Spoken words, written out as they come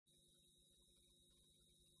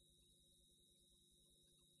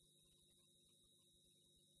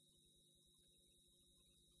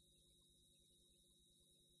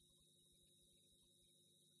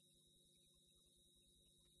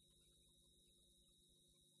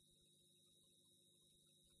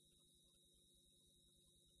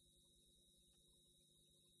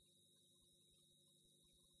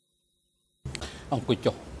អង្គុយ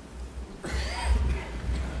ចុះ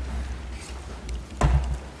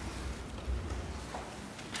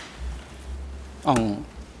អង្គ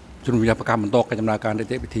ជំនុំជម្រះប្រកម្មបន្តកិច្ចដំណើរការនី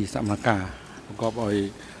តិវិធីសមនការប្រកបដោយ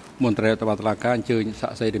មន្ត្រីតបតឡាការអញ្ជើញសា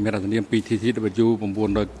ក់សីដែលមានរដ្ឋនាម PTTW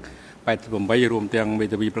 988 រួមទាំងមេ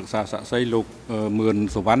ធាវីប្រឹក្សាសាក់សីលោកមឿន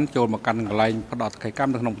សវណ្ណចូលមកកាន់កន្លែងផ្ដោតកិច្ចកម្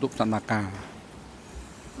មនៅក្នុងបន្ទប់សមនការ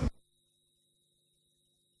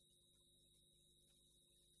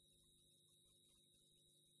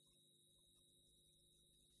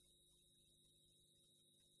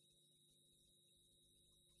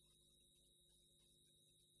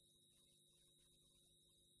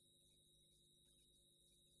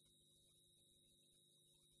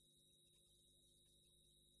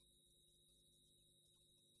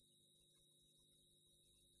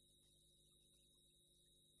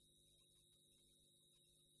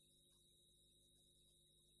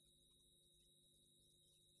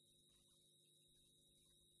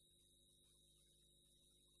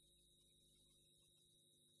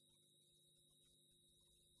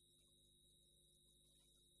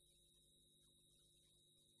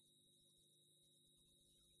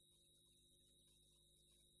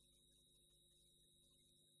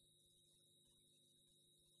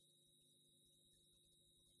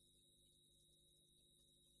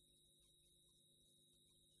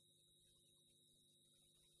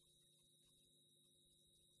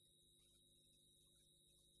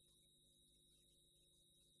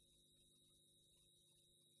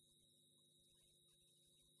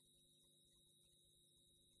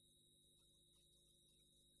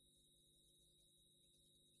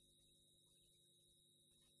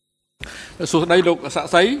សួស្តីលោកសា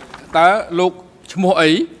ក់សីតើលោកឈ្មោះអី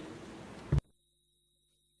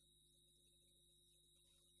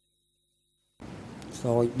ស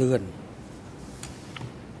យដឿន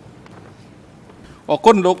អរ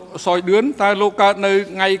គុណលោកសយដឿនតើលោកកើតនៅ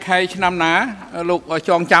ថ្ងៃខែឆ្នាំណាលោកច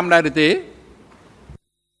ងចាំដែរឬទេ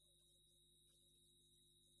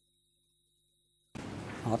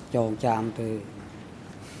អត់ចងចាំទេ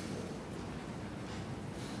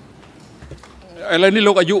ឥឡូវនេះ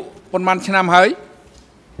លោកអាយុប៉ុន្មានឆ្នាំហើយ68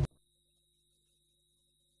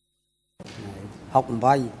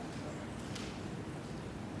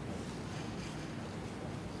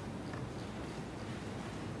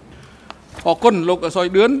អរគុណលោកសយ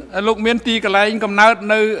ដឿនលោកមានទីកន្លែងកំណើត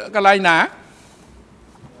នៅកន្លែងណា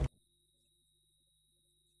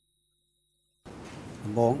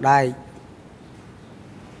ដំបងដៃ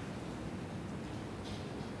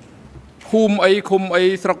ឃុំអីឃុំអី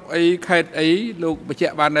ស្រុកអីខេត្តអីលោកបញ្ជា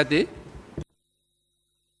ក់បានដែរទេ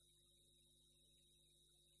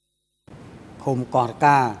ឃុំកោះរ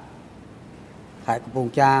កាខេត្តកំព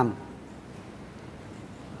ង់ចាម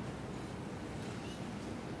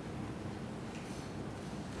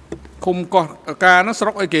ឃុំកោះរកានោះស្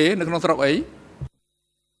រុកអីគេនៅក្នុងស្រុកអី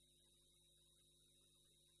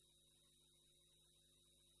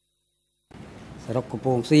ស្រុកកំព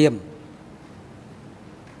ង់សៀម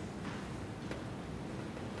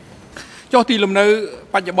ចុះទីលំនៅ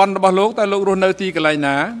បច្ចុប្បន្នរបស់លោកតើលោករស់នៅទីកន្លែង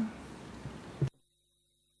ណា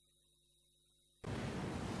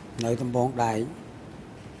នៅដំបងដៃ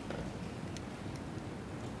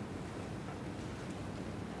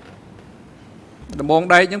ដំបង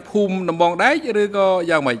ដែកហ្នឹងភូមិដំបងដែកឬក៏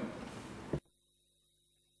យ៉ាងម៉េច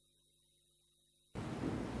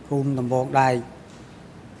ភូមិដំបងដែក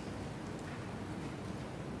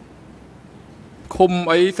ឃុំ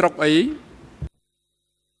អីស្រុកអី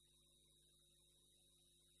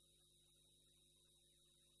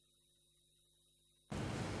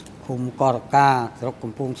ឃុំកោះរកាស្រុក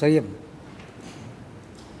កំពង់សៀម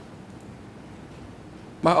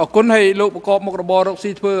បាទអរគុណហើយលោកប្រកបមុខរបររក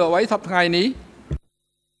ស៊ីធ្វើអ្វីសប្តាហ៍ថ្ងៃនេះ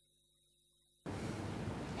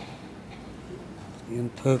ខ្ញុំ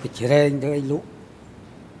ធ្វើកជ្រែងធ្វើអីលោក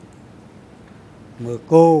មើល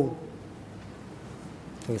គោ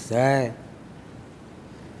ធ្វើស្រែ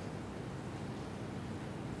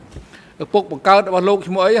ឪពុកបង្កើតរបស់លោក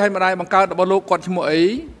ឈ្មោះអីហើយម្ដាយបង្កើតរបស់លោកគាត់ឈ្មោះអី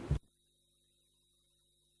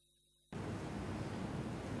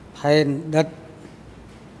ផែនដិត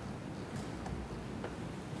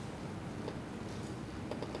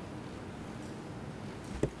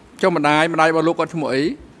ចុះម្ដាយរបស់លោកគាត់ឈ្មោះអី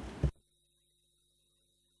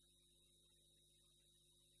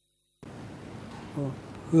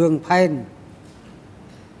ហឿងផែន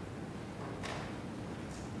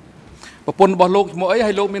ប្រពន្ធរបស់លោកឈ្មោះអី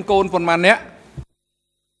ហើយលោកមានកូនប៉ុន្មាននាក់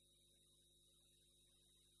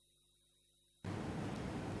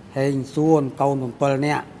ហេងសួនកូន7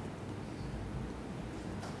នាក់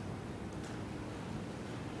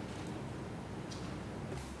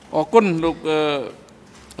អរគុណលោក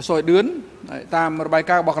สอยเดือนตามระบาย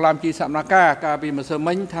การบอกลามจีสามนาการปีมาเส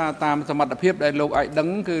มิงถ้าตามสมรรถเพียบได้โลกไอ้ดัง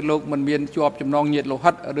คือโลกมันเมียนจอบจำนองเหยียดโล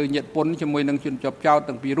หัดหรือเหยียดปนจมวยนังจุนจอบเจ้า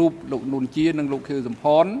ตั้งปีรูปโลกนุนจีนังโลกคือสมพ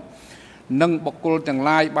รนังบกกลจังไ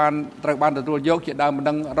ล่บานตระบานตัวยกเกียรดาวมัน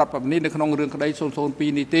ดังรัฐแบบนี้ในขนมเรื่องคดีโซนปี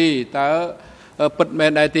นิตีแต่ปิดแม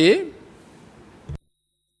นได้ตี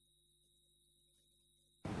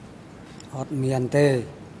อดเมียนเต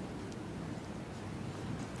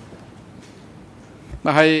ม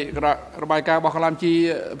าให้ระบายการบอกลามจี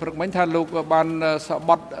พระมิท่านลูกบานส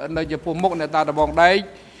บัดในญี่ปุ่นมกในตาตะบองได้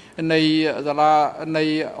ในสาราใน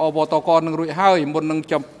อบตกรนึงรุ่ยห้อยบนนึง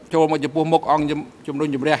จมโจมญี่ปุ่นมกองจมดุน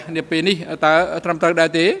จมเรียในปีนี้แต่ทำตได้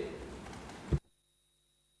ตี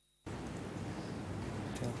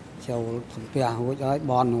เจ้าสมเปียหัวใจ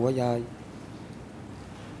บอลหัวใจ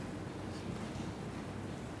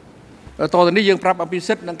ตอนนี้ยังปรับอภิ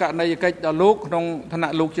สิทธิ์นังกะในกิจลูกนองธนา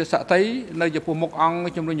ลูกจะสะไตในญี่ปุ่นมกอง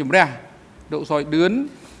จมดุนจมเรียดูซอยเดือน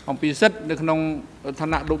อภิสิทธิ์ในขนมธ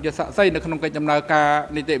นาลูกจะสะไตในขนมกิจจำนาการ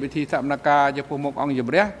ในเตวิธีสามนาการญี่ปุ่นมกองจม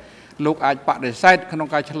เรียลูกอาจปะได้ใส่ขนม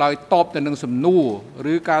การฉลายตอบแต่หนึ่งสมนูห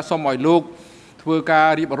รือการสมัยลูกเพื่อการ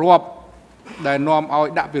รีบรวบได้นอมเอา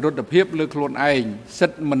ดับไปรถดับเพียบหรือโคลนเองสิ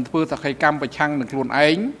ทธิ์มันเพื่อสักใครกรรมไปช่างหนึ่งโคลนเอ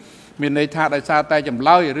งมีในท่าได้ซาแต่จำเล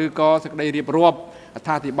ยหรือก็สักได้รีบรวบ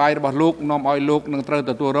ท่าที่ใบระบาดลูกนอมเอาลูกหนึ่งเติม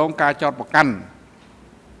ตัวร้องการจอดประกัน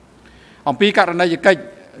อปีการในกิจ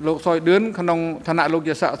ลูกซอยเดือนขนมธนาลูกจ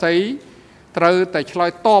ะสะใสเติมแต่ฉลา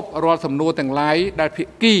ยตอบรอสำนวนแต่งลายได้พิ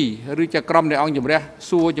กี้หรือจะกรมในองค์จำเรีย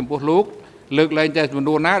ซัวจำพวกลูกเลิกเลยใจสำน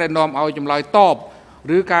วนนะได้นอมเอาจำลายตอบห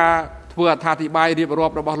รือการเพื่อท่าที่ใบเรียบรอ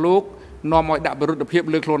บระบาดลูกนอมเอาดับไปรถดับเพียบ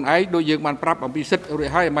เลือกโคลนไอโดยยืมมันปรับอภิสิทธิ์หรือ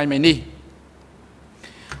ให้ไม่นี่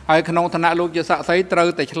ไอ้ขนมธนาลูกจะสะใสเติม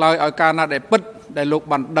แต่ฉลายเอาการน่าได้ปิดได้ลูก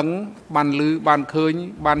บันดังบันลือบันเคย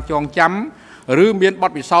บันจองจำหรือเมียนบั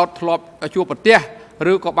ดวิสาวทลบชัวปเตี้ยห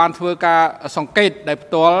รือก็บันเพื่อการสังเกตได้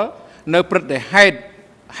ตัวเนื้อปริดได้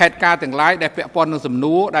เหตุการณ์ต่างหลายได้เปะปนในสม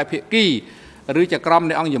นูได้เพียกี้หรือจะกรมใ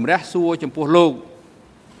นองค์ยิ่งเรียซัวจมพู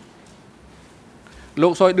ลู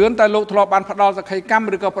กซอยเดือนแต่ลูกทลบันพัดดอลสักใครกั้ม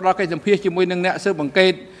หรือก็พัดดอลใครจมเพียจมวยหนึ่งเนี่ยซื้อบังเก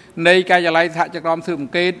ตในการจะไล่จะกรมซื้อบั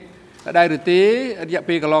งเกตได้หรือตีอยาก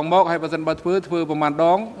ปีกลองบอกให้ประชันบัตรเพื่อประมาณด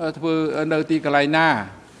องเพื่อเนื้อตีกระไรหน้า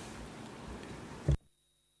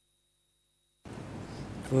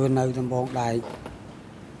เพื่อในตำบลใด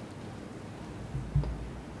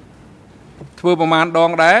เพื่อประมาณดอง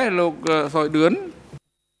ได้ลูกซอยเดือน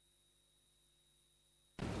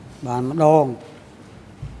บานมะดอง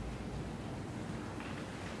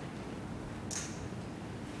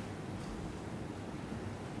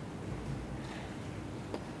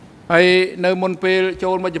ไอ้ในมณฑลโจ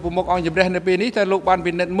รมาจากภูมิองจำเรียในปีนี้แต่ลูกบ้านเ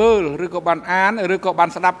ป็นเน็ตมือหรือก็บ้านอ่านหรือก็บ้าน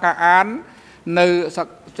สดับการอ่านในสัก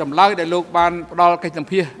จำเลยได้ลูกบ้านดอลกิจจำเ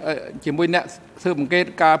พียจิมวินเนี่ยซื้อบังเกต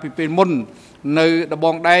การเป็นมุนในดบ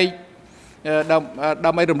องได้ด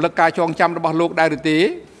ำไม่รำลึกการจองจำระบาดลูกได้หรือตี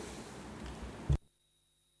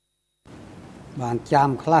บ้านจ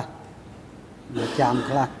ำคลาจำ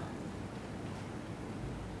คลา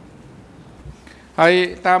ให้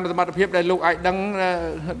ตามสมรรถเพียบได้ลูกไอ้ดัง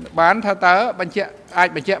บ้านถ้าเต๋อบัญชีไอ้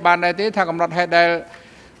บัญชีบ้านได้ที่ถ้ากำหนดให้ได้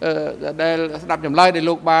สดับจำเลยได้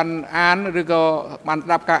ลูกบ้านอ่านหรือก็บ้านส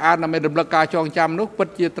ดับการอ่านนำไปดำเนินการจองจำนุกปัจ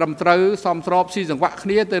จุบันตรซ้อมสอบซีสังวะค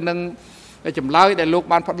ณีตัวหนึ่งจำเลยได้ลูก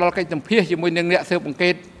บ้านพัดเราใกล้จำเพียจมูกหนึ่งเนี่ยเสือบังเก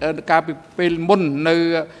ตการเป็นมุนใน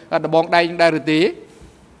ดบองได้ยังได้หรือตี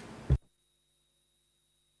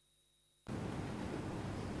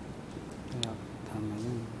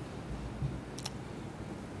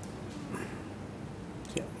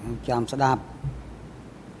จำสดับ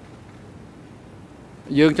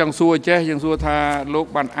ยังจังซัวเจ้ยังซัวทาลูก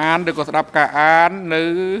บ้านอ่านหรือก็สดับการอ่านหรือ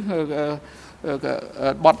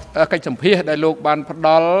บอดใกล้จำเพียได้ลูกบ้านพัดด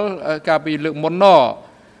อลการปีเลือกมนนอ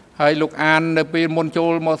ให้ลูกอ่านในปีมนโจ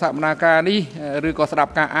ลมอสามนาการนี้หรือก็สดับ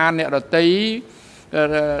การอ่านเนี่ยเราตี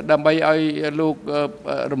ดำไปไอ้ลูก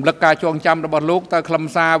รำลึกการจองจำระบาดลูกตาคล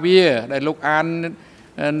ำซาเวียได้ลูกอ่าน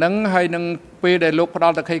นังให้นังปีได้ลูกพัดดอ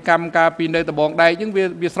ลตะไคกรรมการปีในตะบองได้ยังเ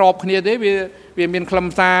วียสอบเนี่ยเด้เวียมีนคล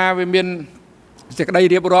ำซาเวียมีนเสกได้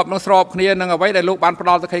เรียบรอบนังสอบเนี่ยนังเอาไว้ได้ลูกบ้านพัดด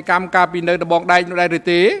อลตะไคกรรมการปีในตะบองได้ได้หรือ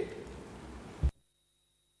ตี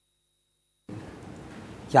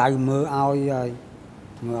ใจมือเอา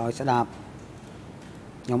มือเอาสดับ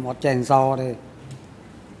ยมอดเจนซอเลย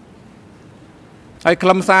ไอ้ค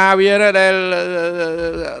ลำซาเวียได้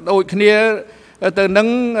โดยคณีtừ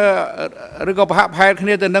nâng rồi có hạ phai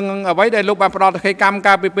kia từ nâng ở vậy đây lúc bạn phải khai cam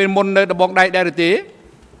ca bị môn nơi bóng đại đại được tí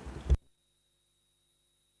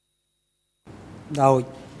đâu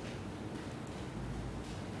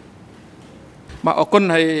mà ở quân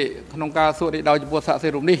hay nông ca số để đào chụp xã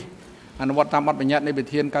xây dựng đi អនុវត្តតាមបទបញ្ញត្តិនៃវិ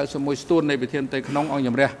ធាន91ស្ទួននៃវិធានផ្ទៃក្នុងអង្គ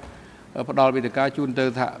ជំរះផ្ដល់វេទិកាជូនទៅ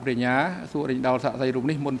សហប្រញ្ញាសួររែងដោលសាក់សីរូប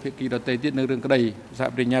នេះមុនភាគីដទៃទៀតនៅរឿងក្តីសហ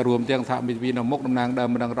ប្រញ្ញារួមទាំងសហមិត្តវិនៅមុខតំណាងដើម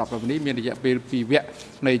ម្ដងរដ្ឋបាលនេះមានរយៈពេល2វគ្គ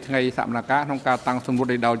នៃថ្ងៃសកម្មភាពក្នុងការតាំងសម្រួល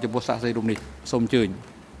រែងដោលចំពោះសាក់សីរូបនេះសូមអញ្ជើញ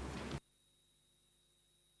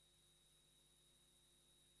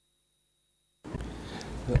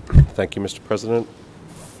Thank you, Mr. President.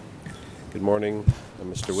 Good morning,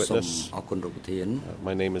 Mr. Witness.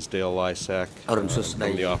 My name is Dale Lysack from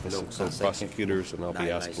the Office of Civil Prosecutors, and I'll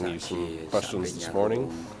be asking you some questions this morning.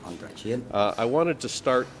 I wanted to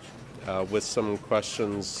start with some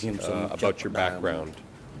questions about your background.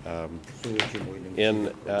 In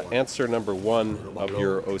answer number 1 of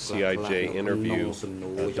your OCIJ interview,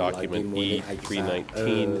 document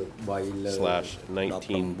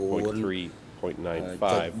E319/19.3.95.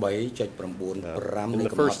 In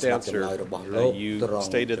the first answer, you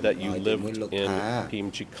stated that you lived in Pim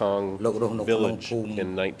Chikong village in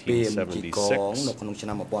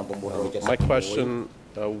 1976. My question,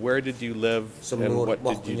 where did you live and what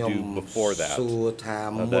did you do before that?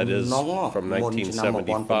 That is from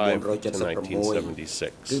 1975 to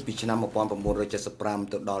 1976.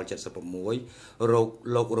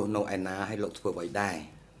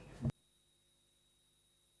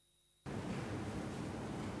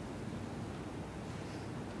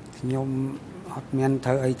 ខ្ញុំអត់មាន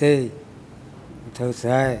ធ្វើអីទេធ្វើស្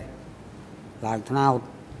រែឡើងថ្នោត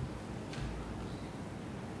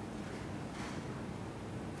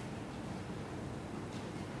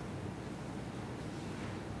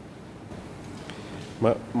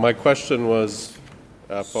My question was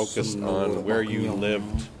focused on where you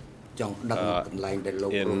lived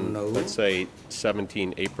in, let's say,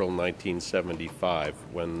 17 April 1975,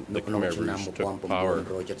 when the Khmer Rouge took power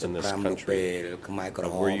in this country.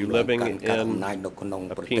 Were you living in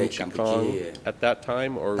Pim Chikong at that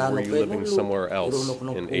time, or were you living somewhere else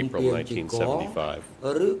in April 1975?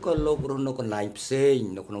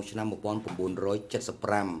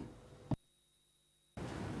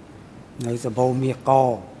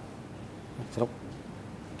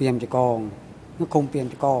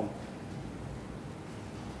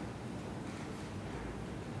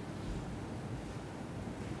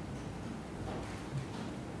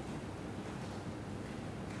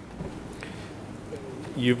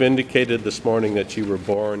 You've indicated this morning that you were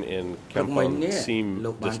born in Kampong Sim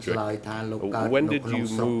district. When did you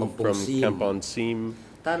move from Kampong Sim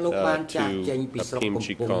to Pim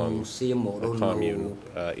Chikong commune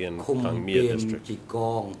in Khmer district?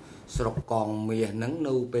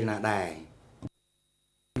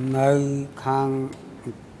 នៅខាង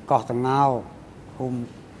កោះតងោឃុំ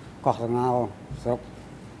កោះតងោស្រុក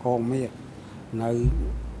កងមាសនៅ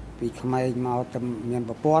ពីក្មេងមកទៅមាន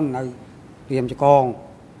ប្រព័ន្ធនៅព្រាមចកង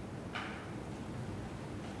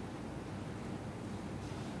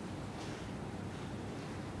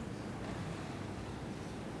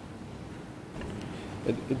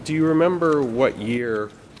Do you remember what year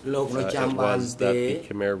it was that the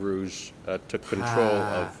Khmer Rouge took control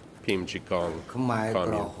of Pim Chikong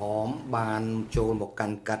commune? បានចូលមកកា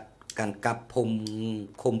ន់កាប់ភូមិ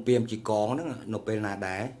ឃុំព្រាមជីកងហ្នឹងនៅពេលណា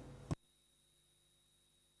ដែរ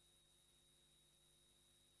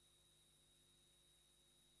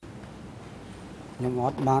ខ្ញុំអ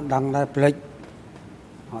ត់បានដឹងដែរភ្លេច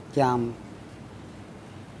អត់ចាំ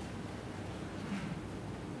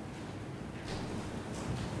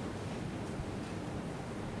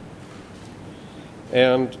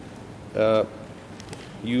And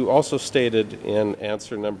you also stated in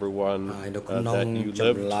answer number 1 that you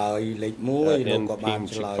lived in Pim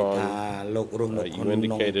Chikong. You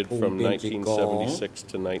indicated from 1976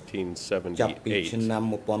 to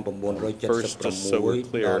 1978. First, just so we're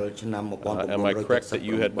clear, am I correct that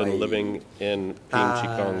you had been living in Pim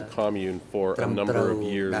Chikong commune for a number of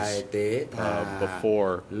years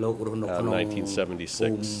before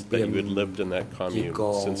 1976, that you had lived in that commune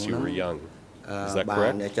since you were young? Is that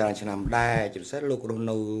correct? ច្រើនឆ្នាំដែរជាពិសេសលោករស់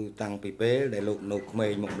នៅតាំងពីពេលដែលលោកនៅក្មេ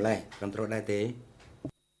ងមកម្លេះត្រឹមត្រូវដែរទេ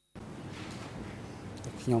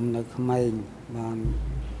ខ្ញុំនៅក្មេងបាន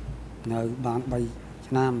3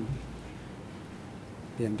ឆ្នាំ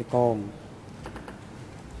ព្រាមចកង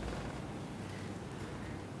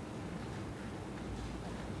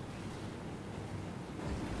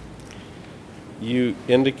You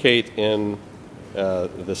indicate in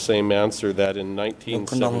the same answer that in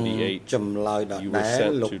 1978 you were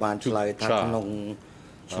sent to Tuk Cha.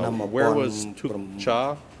 Where was Tuk Cha,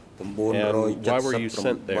 and why were you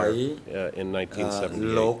sent there in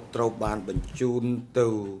 1978? លោកត្រូវបានបញ្ជូនទៅ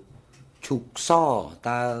ឈុកស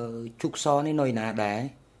តើឈុកសនេះនៅណាដែរ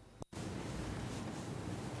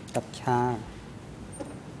តាប់ឆា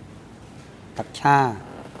ទឹកឆា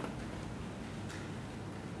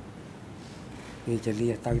វាជាលៀ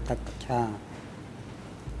ទៅទឹកឆា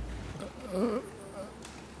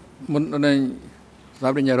មុននេះសម្រា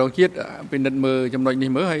ប់នាយរងជាតិពិនិត្យមើលចំណុចនេះ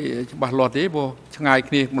មើលហើយច្បាស់លាស់ទេព្រោះឆ្ងាយ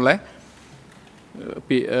គ្នាម្លេះ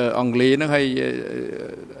ពីអង់គ្លេសហ្នឹងហើយ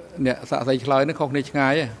អ្នកសាកសីឆ្លើយហ្នឹងខុសគ្នាឆ្ងា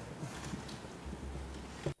យហ៎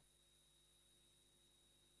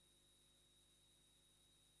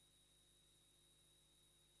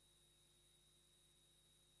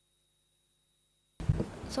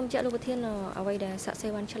សូមជាក់លោកប្រធានអ្វីដែលសាក់សេ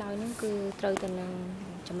វ៉ាន់ឆ្លើយហ្នឹងគឺត្រូវទៅនឹង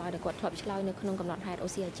ចម្លើយដែលគាត់ធ្លាប់ឆ្លើយនៅក្នុងកំណត់ហេតុ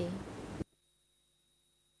OCRJ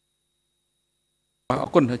អរ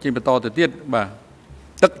គុណជិះបន្តទៅទៀតបាទ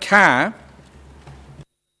ទឹកឆា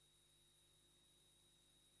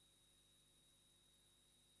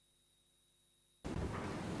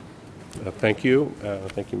Thank you,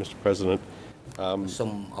 Mr. President.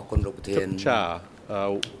 Cha,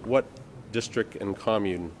 what district and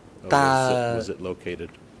commune was it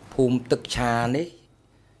located? ភូមិទឹកឆានេះ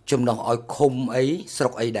ចំណុះឲ្យឃុំអីស្រុ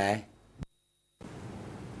កអីដែរ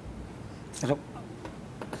ស្រុក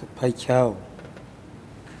ភ័យឆៅ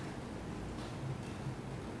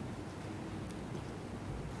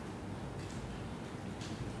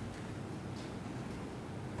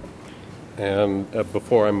And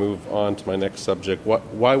before I move on to my next subject,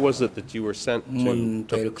 why was it that you were sent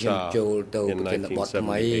to Cha in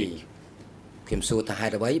 1978? ខ្ញុំសួរថាហេ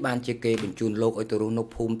តុអ្វីបានជាគេបញ្ជូនលោកឲ្យទៅរស់នៅ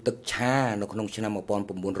ភូមិទឹកឆានៅក្នុងឆ្នាំ 1978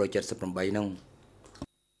 ហ្នឹង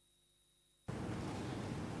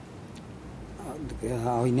គេ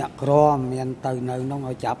ឲ្យអ្នកក្រមានទៅនៅនោះ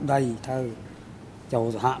ឲ្យចាប់ដីទៅចូល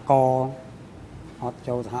សហគមន៍អត់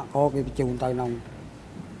ចូលសហគមន៍គេបញ្ជូនទៅនោះ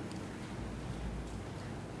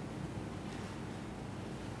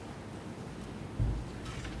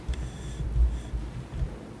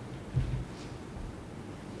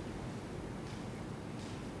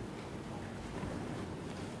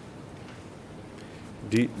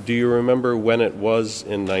Do you remember when it was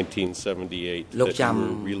in 1978 that you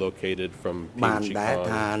were relocated from Pyeongchang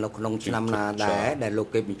to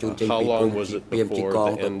Cha? How long was it before the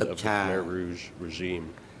end of the Khmer Rouge regime?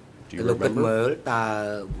 Do you remember?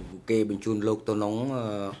 គេបញ្ជូនលោកទៅនោះ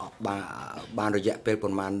បានរយៈពេលប្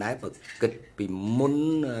រហែលដែរបើគិតពីមុន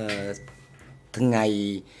ថ្ងៃ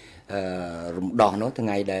រំដោះនោះថ្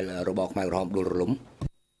ងៃដែលរបបខ្មែរក្រហមដួលរលំ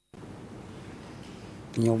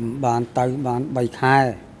ខ្ញុំបានទៅបាន3ខែ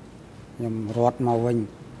ខ្ញុំរត់មកវិញ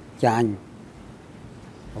ចាញ់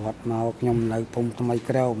រត់មកខ្ញុំនៅភូមិថ្មី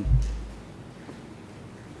ក្រោម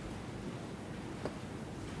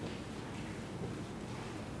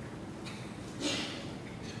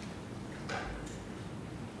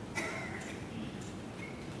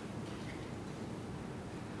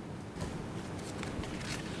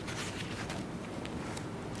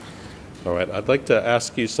All right, I'd like to ask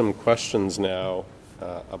you some questions now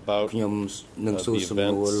about the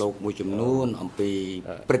events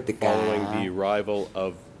following the arrival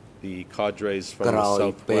of the cadres from the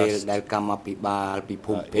southwest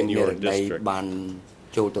in your district, Khmer.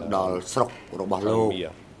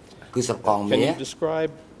 Can you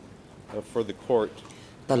describe for the court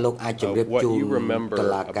what you remember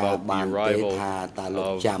about the arrival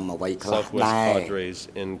of southwest cadres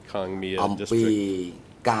in Khmer district?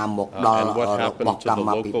 And what happened to the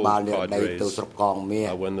local cadres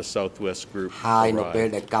when the Southwest group arrived?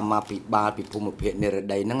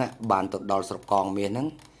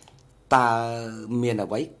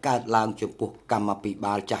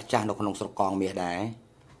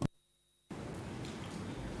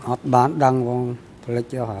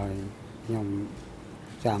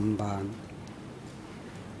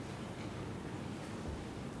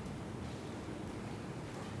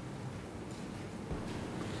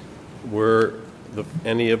 Were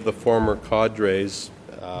any of the former cadres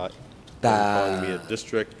in Khmer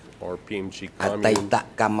district or Pyeongchang commune,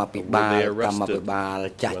 were they arrested when the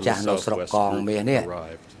Southwest group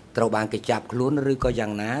arrived? ត្រូវបានគេចាប់ខ្លួនឬក៏យ៉ា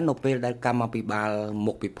ងណានៅពេលដែលកម្មាភិបាលម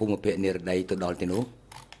កពីភូមិភាគនិរដីទៅដល់ទីនោះ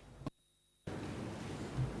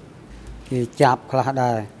គេចាប់ខ្លះ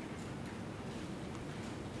ដែរ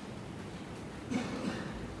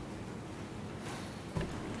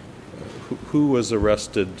Who was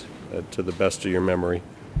arrested to the best of your memory?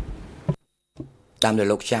 តាមដែល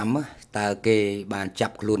លោកចាំតើគេបានចា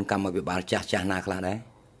ប់ខ្លួនកម្មាភិបាលចាស់ៗណាខ្លះដែរ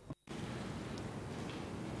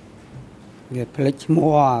វាផ្លេចឈ្មោះ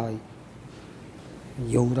ហើយ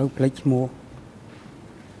យូរទៅផ្លេចឈ្មោះ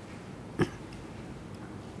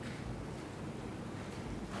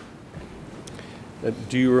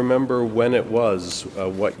Do you remember when it was,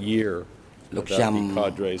 what year លោកខ្ញុំ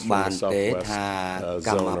បានទេថាក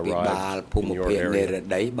ម្មាភិបាលភូមិភាគនិរ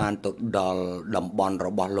ដីបានទៅដល់តំបន់រ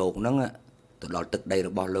បស់លោកហ្នឹងទៅដល់ទឹកដីរ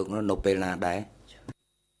បស់លោកហ្នឹងនៅពេលណាដែរ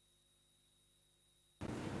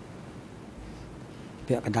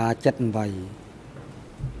ពាក់កណ្ដាល78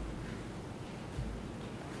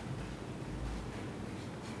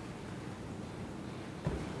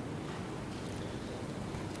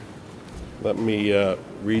 Let me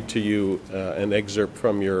read to you an excerpt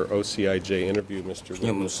from your OCIJ interview, Mr. Witness. ខ្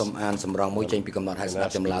ញុំសូមអានសម្រងមួយចេញពីកំណត់ហេតុស្ដា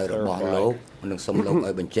ប់ចម្លើយរបស់លោកនិងសូមលោកឲ្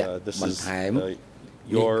យបញ្ជាក់បន្ថែម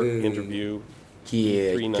your interview ជា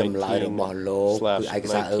ចម្លើយរបស់លោកគឺឯក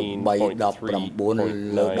សារ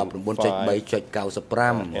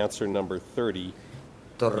319/19.3.95 answer number 30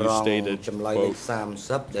 you stated quote,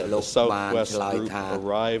 the Southwest Group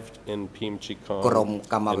arrived in Pimchikong ក្រុម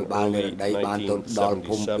កម្មាភិបាលនិរដីបានទៅដល់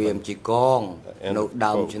ភូមិភៀមជីកងនៅ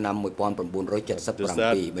ដើមឆ្នាំ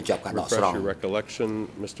1977បញ្ចប់ការដកស្រង់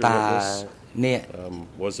តា នេះ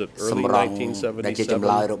សម្រងដែលជាចម្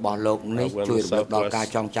លើយរបស់លោកនេះជួយរំលឹកដល់ការ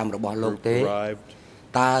ចងចាំរបស់លោកទេ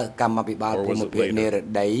តើកម្មាភិបាលភូមិភាគនិរ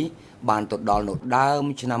ដីបានទៅដល់នៅដើម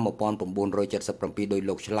ឆ្នាំ1977ដោយ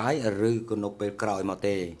លោកឆ្លើយឬក៏នៅពេលក្រោយមក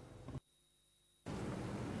ទេ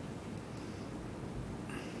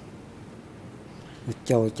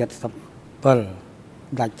ចូល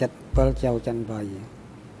77ដាច់77ចូល78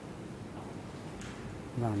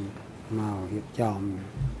បានមករៀបចំ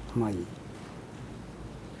ថ្មី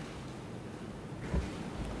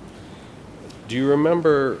Do you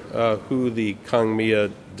remember who the Khmer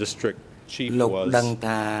district chief was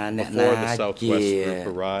before the Southwest Group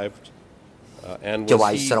arrived? And was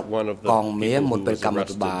he one of the people who was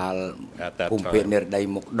arrested at that time?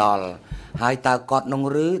 មកដល់ហើយតើគាត់នោះ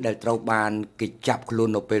ឬដែលត្រូវបានគេចាប់ខ្លួន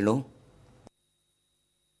នៅពេលនោះ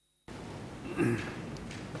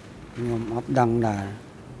ខ្ញុំអត់ដឹងដែរ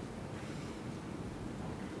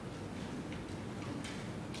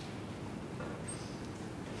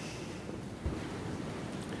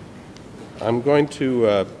I'm going to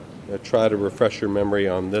try to refresh your memory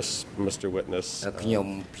on this, Mr. Witness.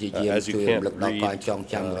 As you can't read, I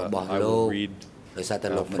will read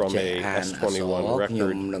from a S21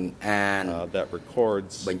 record that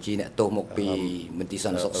records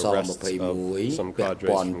arrest of some cadres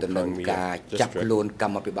from Khmer district.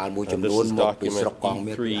 This is document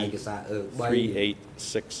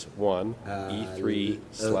E3-3861,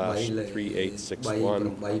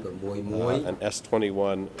 E3/3861, an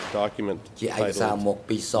S21 document titled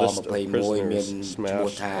List of Prisoners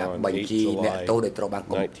Smashed on 8 July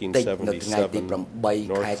 1977,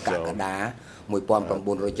 North Zone.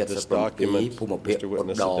 This document, Mr.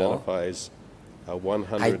 Witness, identifies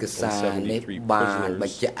 173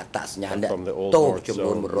 prisoners from the old North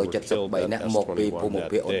Zone who were killed at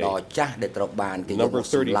S21 that day. Number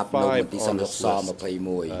 35 on this list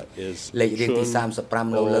is Chun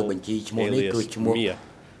alias Mia,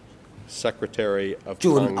 Secretary of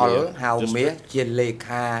Khmer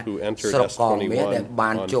District, who entered S21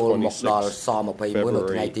 on 26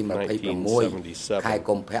 February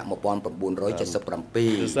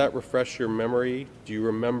 1977. Does that refresh your memory? Do you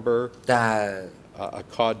remember a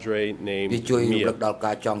cadre named Mia, who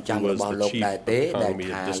was the chief of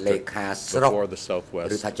Khmer District before the Southwest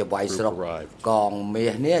Group arrived? កងមា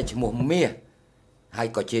សនេះឈ្មោះមាសហើយ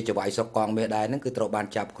ក៏ជាចៅហ្វាយស្រុកកងមាសដែរហ្នឹងគឺត្រូវបាន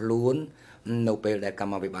ចាប់ខ្លួននៅពេលដែលកម្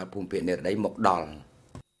មាភិបាលភូមិភាគនិរដីមកដល់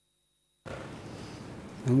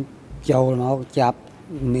ចូលមកចាប់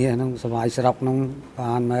មាសហ្នឹងសវាយស្រុកហ្នឹង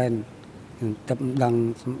បានមែនទឹកដឹង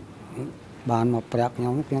បានមកប្រាប់ខ្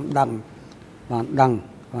ញុំដឹង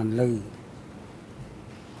បានលឺ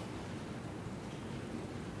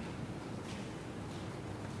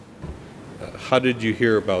How did you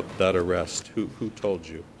hear about that arrest? Who told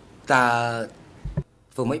you? តើ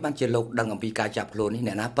ធ្វើម៉េចបានជាលោកដឹងអំពីការចាប់ខ្លួននេះ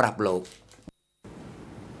អ្នកណាប្រាប់លោក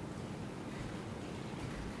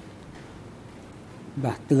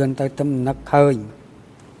បាទទឿនទៅទំនឹកឃើញ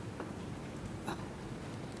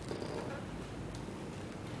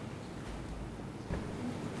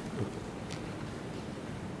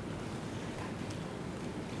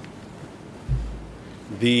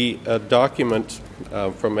The document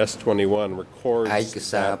from S21 records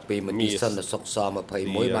that Mia, the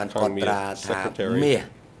Khmer secretary,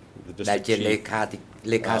 the district chief,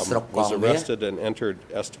 was arrested and entered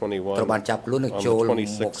S21 on the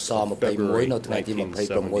 26th of February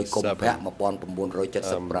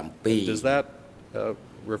 1977. Does that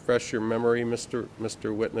refresh your memory, Mr.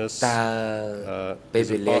 Witness? តើពេល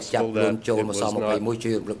វេលាចាប់ខ្លួនចូលមកស21ជួ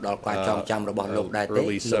យរំលឹកដល់ការចងចាំរបស់លោកដែរទេ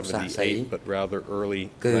early 78, but rather early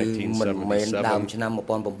គឺមិនមែនដើម 1977, ឆ្នាំ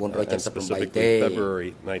and specifically February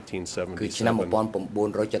គឺឆ្នាំ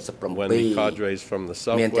 1977, when the 1977 cadres from the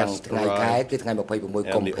មានទាំង Southwest ថ្ងៃខែ arrived គឺថ្ងៃ 26 កុម្ភៈ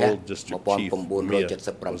and the old district chief, Mia,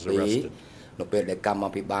 was arrested. នៅពេលដែលកម្មា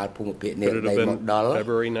ភិបាលភូមិភាគនិរ Could it ដី have មក been ដល់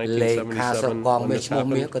February លេខាស្រុកកង 1977 មា when ស this ឈ្មោះ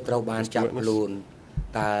មាស happened? ក៏ត្រូវបាន Mr. ចាប់ Witness? ខ្លួន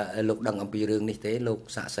តើលោកដឹងអំពីរឿងនេះទេលោក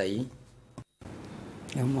សាក់សី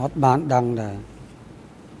ខ្ញុំអត់បានដឹងដែរ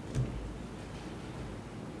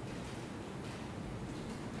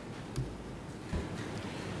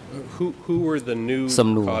Who were the new សំ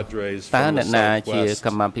ណួរ cadres តើ from អ្នក the ណាជា Southwest ក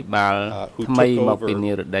ម្មាភិបាល who ថ្មី took មកពី over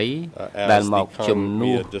និរដី as ដែលមក the ជំ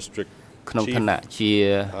នួស Khmer district ក្នុង chief, ឋានៈជា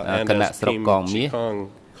and គណៈ as ស្រុក Kim កងមាស Chikong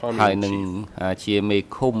ហើយ commune នឹង chief. ជាមេ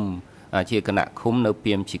ឃុំជាគណៈឃុំនៅ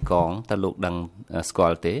ពីមជីកងតើលោកដឹងស្គា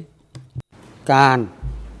ល់ទេ កាន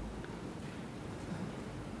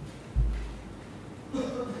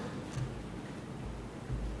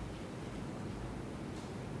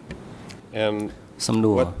And សំ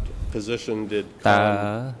ណួរ what position did តើ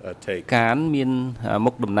Khan take? កានមាន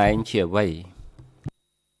មុខតំណែងជាអ្វី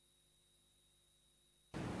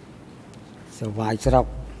សវាយស្រុក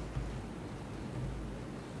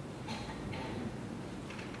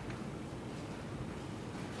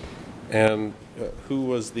And who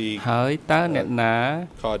was the ហើយតើអ្នកណា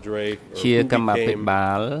cadre ជា or កម្មា who ភិ became បា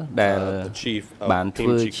លដែល the chief of បាន Kim ធ្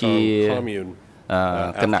វើជា Chikong commune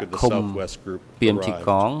គណៈ after the ឃុំ Southwest group ពីមជីក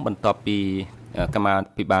arrived? ងបន្ទាប់ពីកម្មា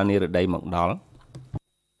ភិបាលនិរដីមកដល់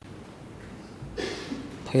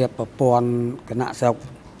ភាពប្រព័ន្ធគណៈស្រុក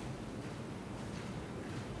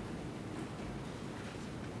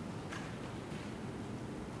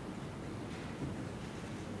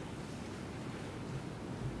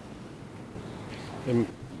And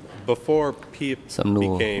before Peep សំណួរ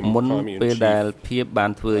became មុន commune ពេលដែល chief, ភាពបា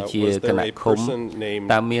នធ្វើជា was គ there ណៈ a ឃុំ person named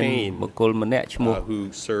តើមាន Kane បុគ្គលម្នាក់ឈ្មោះ who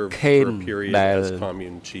served for Kane a period ដែល as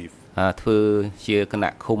commune chief? ធ្វើជាគ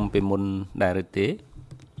ណៈឃុំពីមុនដែរឬទេ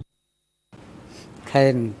ខេ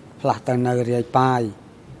នផ្លាស់ទៅនៅរាយប៉ាយ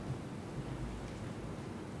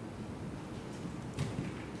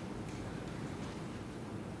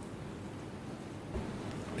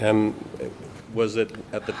And was it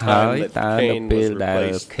at the ហើយ time that តើនៅ Kane ពេល was ដែល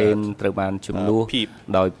replaced ខេន that ត្រូវបានជំនួស Peep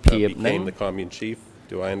ដោយភាពហ្នឹង became the commune chief?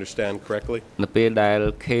 Do I understand correctly? នៅពេលដែល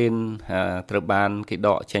ខេនត្រូវបានគេដ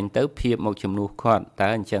កចេញទៅភាពមកជំនួសគាត់តើ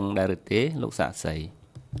អញ្ចឹងដែរឬទេលោកសាក់សី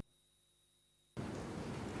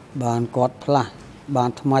បានគាត់ផ្លាស់បាន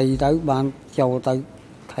ថ្មីទៅបានចូលទៅ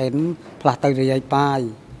ខេនផ្លាស់ទៅរាយប៉ាយ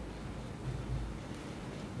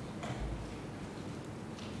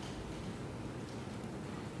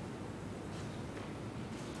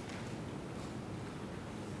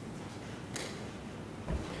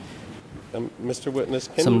Mr. Witness,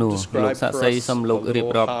 សំ can ណួ you រលោក describe សាក់ for សី us សូម a លោករៀប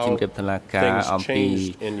little រាប់ how ជំរាបតុលាការ things អំពី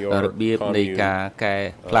changed in your របៀបនៃ commune ការកែ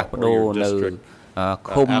ផ្លាស់ប្ដូរ or your នៅ district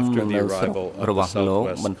ឃុំ after និង the នៅស្រុក arrival of របស់ the លោក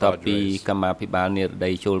Southwest បន្ទាប់ពី cadres? កម្មាភិបាលនិរ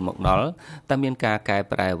ដីចូលមកដល់តើមានការកែ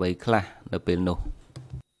ប្រែអ្វីខ្លះនៅពេលនោះ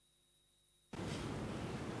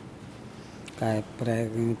កែប្រែ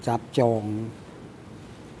ចាប់ចង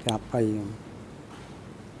ចាប់អី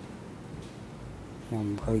ខ្ញុំ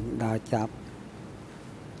ឃើញដើរចាប់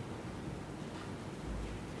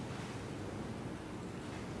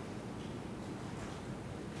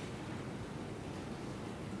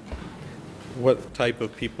What type of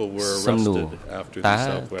people were សំណួរ arrested after តើ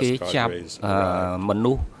the គេ Southwest ចាប់ cadres arrived? ម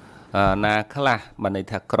នុស្សណាខ្លះបានន័យ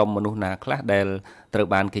ថាក្រុមមនុស្សណាខ្លះដែលត្រូវ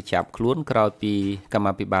បានគេចាប់ខ្លួនក្រោយពីកម្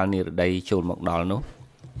មាភិបាលនិរដីចូលមកដល់នោះ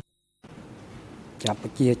ចាប់ប្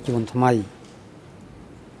រជាជនថ្មី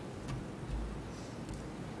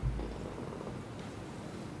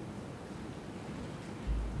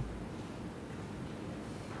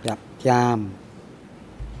ចាប់ចាម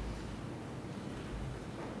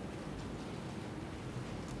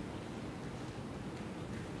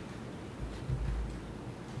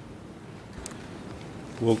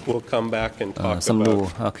We'll come back and talk សំណួរ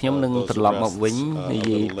about ខ្ញុំនឹង those ត្រឡប់មកវិញ arrests និ a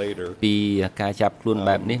យាយ little later. ពីការចាប់ខ្លួន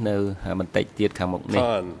បែបនេះនៅបន្តិចទៀតខាងមុខនេះ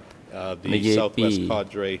Khan, និ the យាយពី Southwest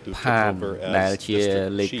cadre who ផាន took over ដែល as ជា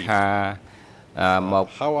លេ district ខា chief. មក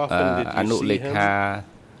How often did you អនុ see លេ him? ខា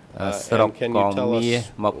ស្រុក And can ក you ង tell មាស us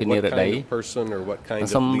មកពីនិ what រដី kind of person or what kind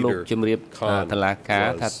សូម of លោក leader ជំរាប Khan តុលាការ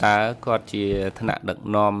ថា was? តើគាត់ជាឋានៈដឹក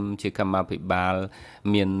នាំជាកម្មាភិបាល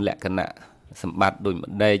មានលក្ខណៈសម្បត្តិដូច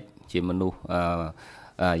ម្ដេចជាមនុស្ស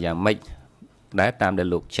យ៉ាងម៉េចដែលតាមដែល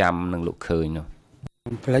លោកចាំនិងលោកឃើញនោះ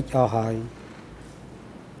ផ្លេចអស់ហើយ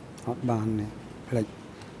អត់បានទេផ្លេច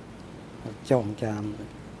អត់ចងចាំ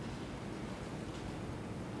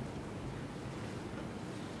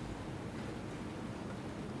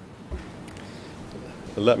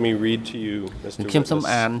Let me read to you, Mr. Witness, a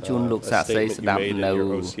statement you made in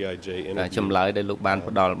your OCIJ interview. ចម្លើយដែលលោកបាន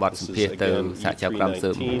ផ្ដល់បទសម្ភាសន៍ទៅសហជីវកម្មស៊ើ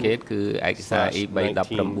បអង្កេតគឺឯកសារ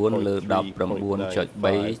E319 លើ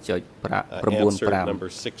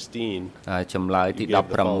 19.3.95 ចម្លើយទី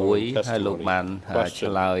 16 ហើយលោកបានឆ្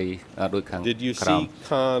លើយដូចខាងក្រោម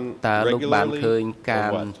តើលោកបានឃើញកា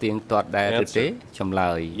រទៀងទាត់ដែរឬទេចម្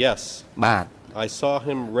លើយ បាទ I saw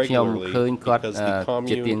him regularly because the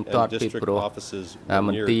commune and district offices were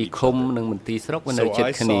near each other. So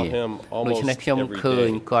I saw him almost every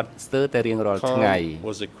day. Khan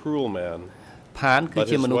was a cruel man, but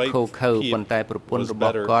his wife was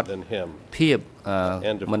better than him.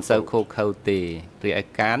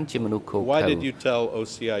 Why did you tell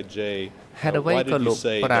OCIJ, why did you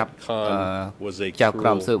say that Khan was a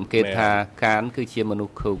cruel man?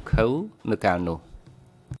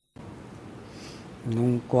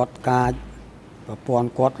 នោះគាត់កាចប្រព័ន្ធ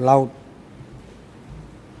គាត់ឡោត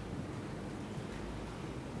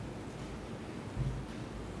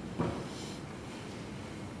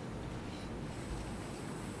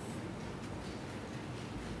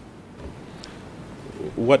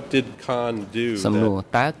What did Khan do សំណួរ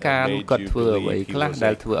តើការគាត់ធ្វើអ្វីខ្លះដែ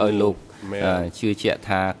លធ្វើឲ្យលោកជឿជាក់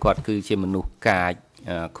ថាគាត់គឺជាមនុស្សកាច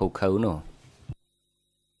ខូខើនោះ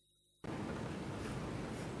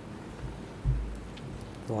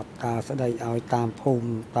គាត់ការស្ដីឲ្យតាមភូមិ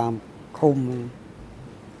តាមឃុំ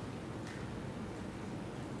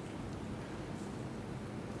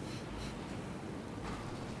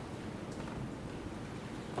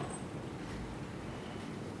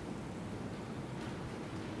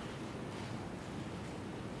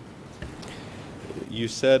You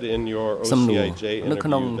said in your OCIJ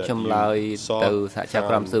interview that you saw Khan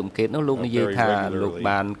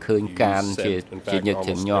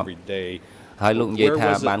every day. ហើយលោកនិយាយ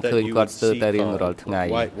ថាបានឃើញគាត់ស្ទើរតែរៀងរាល់ថ្ងៃ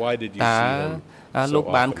Why did you see him so លោក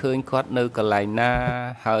បានឃើញគាត់នៅកន្លែងណា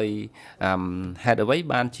ហើយហេតុអ្វី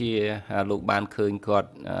បានជាលោកបានឃើញគាត់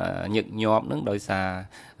ញឹកញាប់នឹងដោយសារ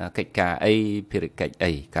កិច្ចការអីភារកិច្ច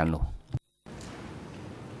អីកាលនោះ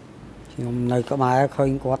ខ្ញុំនៅក្បែរឃើ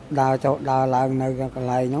ញគាត់ដើរចុះដើរឡើងនៅកន្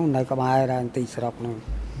លែងនោះនៅក្បែរដែរទីស្រុកនោះ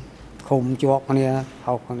ឃុំជាប់គ្នា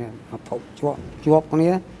ហៅគ្នាភពជាប់គ្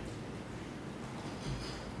នា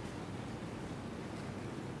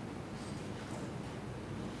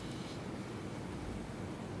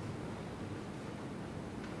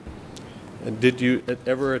Did you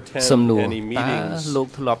ever attend any meetings that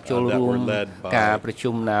were led by ការប្រ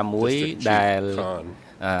ជុំណាមួយដែល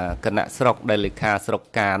គណៈស្រុកដែលលេខាស្រុក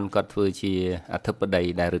កានគាត់ធ្វើជាអធិបតី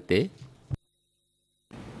ដែរឬទេ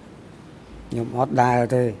ខ្ញុំអត់ដែរ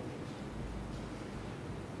ទេ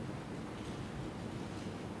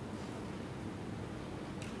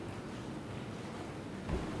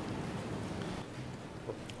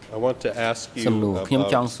I want to ask you សំណួរខ្ញុំ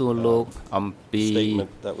ចង់សួរលោកអំពី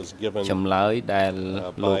ចម្លើយដែល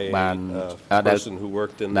លោកបាន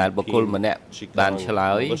ដែលបុគ្គលម្នាក់បានឆ្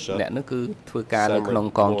លើយអ្នកនោះគឺធ្វើការនៅក្នុង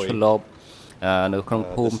កងឆ្លប់នៅក្នុង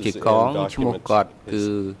ភូមិជាកងឈ្មោះគាត់គឺ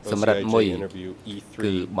សម្រិទ្ធមួយ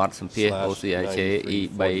គឺបទសម្ភាស OCIJ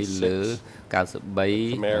E3 លើ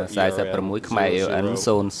93 46 ខ្មែរ AN 00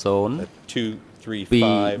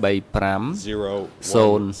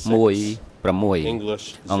 235 01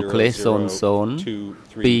 6 អង់គ្លេស 00 235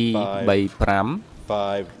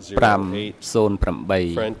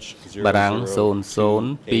 508 បារាំង 00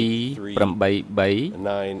 283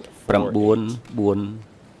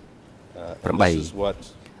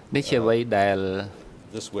 948 នេះជាអ្វីដែល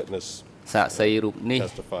សាក្សីរូបនេះ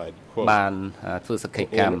បានធ្វើសកម្ម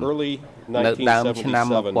កម្មនៅដើមឆ្នាំ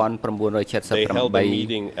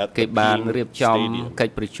 1978 គេបានរៀបចំកិ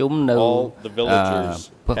ច្ចប្រជុំនៅ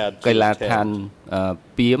កីឡដ្ឋាន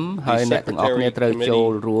ពីមហើយអ្នកទាំងអស់គ្នាត្រូវចូល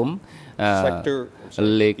រួម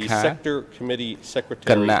លេខា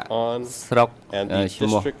គណៈស្រុកឈ្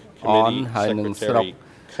មោះអនហើយនឹងស្រុក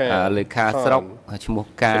លេខាស្រុកឈ្មោះ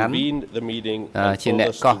កានជាអ្នក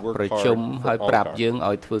កោះប្រជុំហើយប្រាប់យើង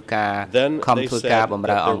ឲ្យធ្វើការខំធ្វើការបម្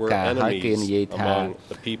រើអង្គការហើយគេនិយាយថា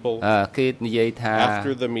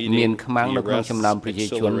មានខ្មាំងនៅក្នុងចំណោមប្រជា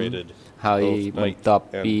ជនហើយបន្ទាប់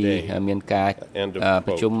ពីមានការ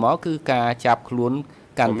ប្រជុំមកគឺការចាប់ខ្លួន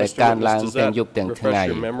កាន់តែកើនឡើងទាំងយប់ទាំងថ្ងៃ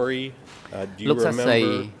លោកសាស្ត្រី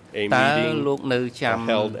តើលោកនៅចាំ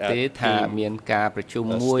ទេថាមានការប្រជុំ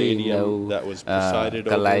មួយនៅ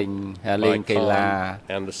កន្លែងលេងកីឡា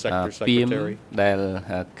ពីមដែល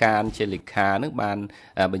កានជាលេខានឹងបាន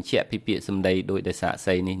បញ្ជាក់ពីពាក្យសម្ដីដោយដែលសាក្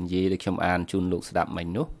សីនេះនិយាយដែលខ្ញុំអានជូនលោកស្ដាប់មិញ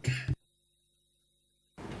នោះ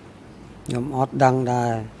ខ្ញុំអត់ដឹងដែ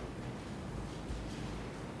រ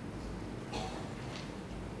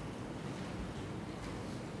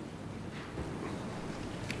I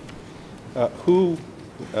Who,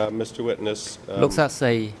 Mr. Witness, Lúc xác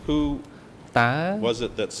xây who tá was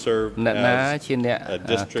it that served អ្នកណាជាអ្នក as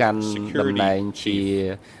district កាន់តំណែង security ជា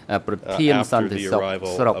ប្រធានសន្ after តិ the សុខ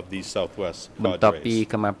arrival ស្រុក of these Southwest បន្ទាប់ពី cadres?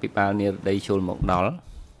 កម្មាភិបាលនិរដីចូលមកដល់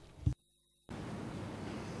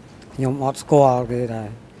ខ្ញុំអត់ស្គាល់គេដែរ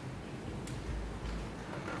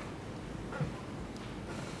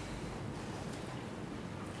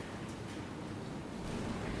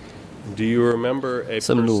Do you remember a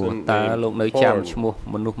សំណួរ person តើ named លោកនៅចាំ Horn ឈ្មោះ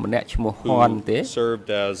មនុស្សម្នាក់ឈ្មោះ who ហ៊នទេ served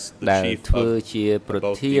as the ដែល chief ធ្វើ of ជាប្រ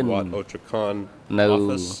both ធា the ន Wat Otrakan នៅ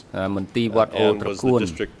office មន្ទីរវត្តអូ and ត្រ was កួ the ន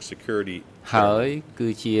district security ហើយ chairman? គឺ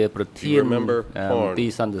ជាប្រធាន remember មន្ទីរ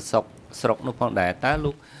សន្តិសុខស្រុកនោះផងដែរតើ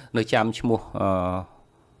លោកនៅចាំឈ្មោះ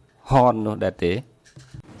ហ៊ននោះដែរទេ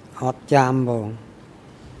អត់ចាំបង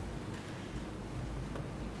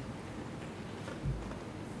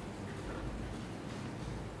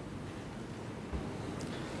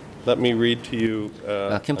Let me read to you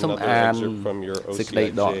ខ្ញុំសូម another អាន excerpt from your សេចក្តី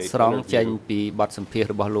ដក OCIJ ស្រង់ចេញ interview. ពីបទសម្ភាសន៍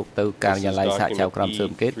របស់លោកទៅការិយាល័យសហជីវក្រមស៊ើប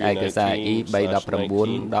អង្កេតឯកសារ E319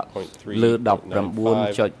 លើ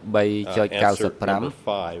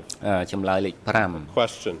 19.3.95 ចម្លើយលេខ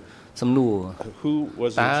Question. 5 សំណួរ Who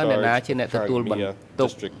was in តើអ្នកណា charge ជាអ្នក of ទទួលបន្ Khmer ទុក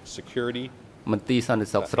district security? មន្ទីរសន្តិ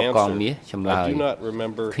សុខស្រុកកងមាសចម្លើ I យ do not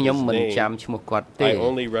remember ខ្ញុំ his មិន name. ចាំឈ្មោះគាត់ទេ I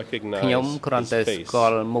only recognize ខ្ញុំគ្រាន់តែ his ស្ face. គា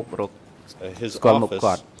ល់មុខរក His ស្គាល់មុខ office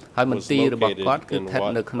គាត់ហើយមន្ was ទីររបស់ located គាត់គឺ in ស្ថិត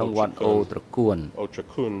នៅក្នុងវត្ត Wat អូត្រកួន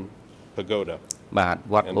Otrakan Pagoda. បាទ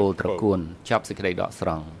វត្តអូត្រកួនចប់សេចក្តីដកស្រ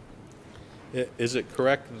ង់ Is it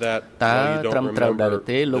correct that តើ while you ត្រឹម don't ត្រូវដែរ remember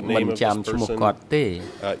ទេលោក the មិន name of ចាំ this ឈ្មោះ person, គាត់ទេ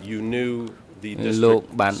you knew the លោក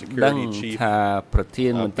district បានដឹង security chief ថាប្រធា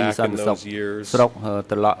នមន្ទីរសន្តិសុខ back in those years, ស្រុក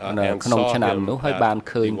ត្រឡប់នៅ and ក្នុង saw ឆ្នាំ him នោះហើយ at បាន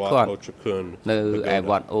ឃើញ the គាត់ Wat Otrakan នៅឯ Pagoda.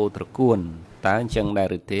 វត្តអូត្រកួនតើអញ្ចឹងដែរ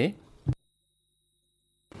ឬទេ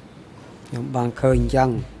ខ្ញុំបានឃើញអញ្ចឹង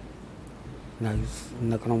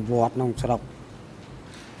នៅក្នុងវត្តក្នុងស្រុក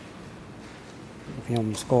ខ្ញុំ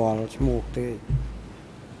ស្គាល់ឈ្មោះទេ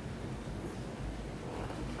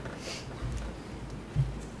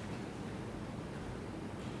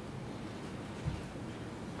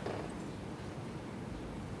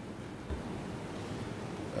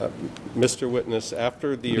Mr. Witness, after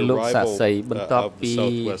the លោកសា arrival សីបន្ទាប់ of ពី the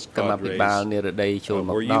Southwest កម្មាភិបាល cadres, និរដីចូលម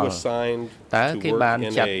ក were ដ you ល់ assigned តើ to គេ work បាន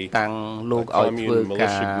in ចាត់ a តាំងលោកឲ្យធ្វើ commune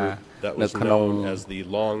ការ militia group that នៅ was ក្នុង known as the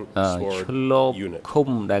Long ឆ្ Sword លប់ Unit? ឃុំ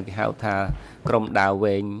ដែលគេហៅថាក្រុមដាវ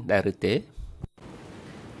វែងដែរឬទេ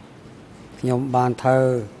ខ្ញុំបានធ្វើ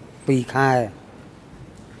2ខែ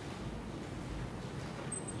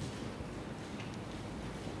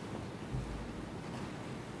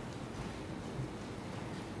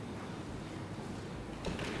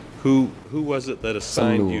Who was it that សំ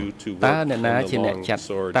ណួ assigned រ you to តើ work អ្នក in ណា the ជាអ្នក Long ចាត់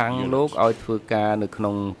Sword តាំងលោក Unit? ឲ្យធ្វើការនៅក្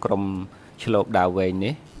នុងក្រុមឆ្លប់ដាវវែង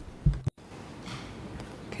នេះ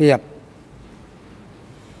ធៀប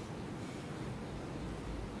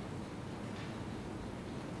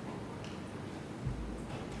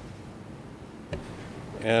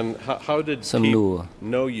And how did សំណួរ Pete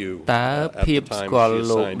know you តើ at ភាព the time ស្គាល់ she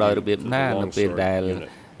លោក assigned ដោយ you របៀប to the ណានៅ Long ពេល Sword ដែល Unit?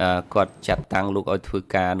 គាត់ចាត់តាំងលោកឲ្យធ្វើ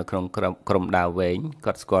ការនៅក្នុងក្រុមដាវវែង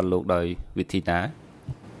គាត់ស្គាល់លោកដោយវិធីណា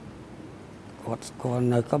គាត់ស្គាល់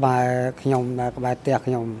នៅក្បែរខ្ញុំដែរក្បែរផ្ទះ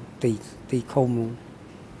ខ្ញុំទីឃុំ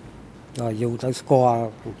ដល់យូរទៅស្គាល់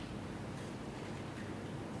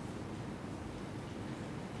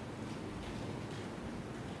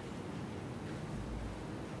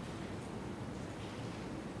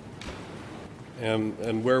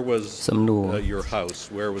And where was សំណួរ your house?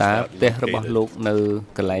 Where was តើ that ផ្ទះរបស់ located? លោកនៅ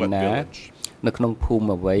កន្លែង What ណា village? នៅក្នុងភូមិ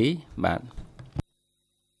អ្វីបាទ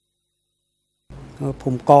ភូ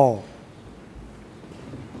មិក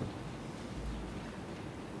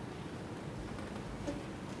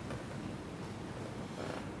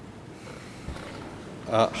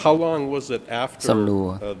How long was it after សំណួរ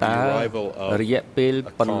the តើ arrival of រយៈពេល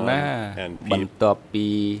ប៉ុណ្ណា and បន្ទាប់ពី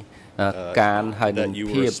ការហើយនឹង that you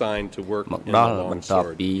ភា were ព assigned to work មក in ដ the ល់ Long បន្ទាប់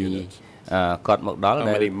Sword ពី Unit? គាត់មកដល់ How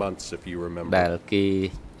ដែល many months, if you remember? ដែលគេ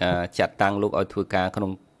ចាត់តាំងលោកឲ្យធ្វើការក្នុ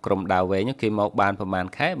ងក្រុមដាវវែងគេមកបានប្រហែល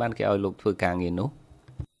ខែបានគេឲ្យលោកធ្វើការងារនោះ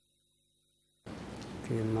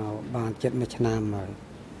គេមកបានចិត្តមួយឆ្នាំហើយ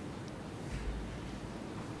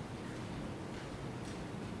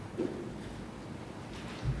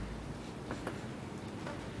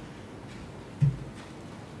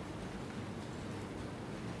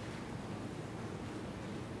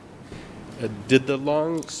Did the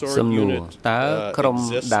Long Sword សំណួរ Unit តើក្រុម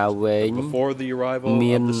exist ដាវវែង before the arrival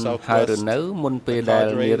មាន of the ហើយឬ Southwest នៅមុនពេលដែល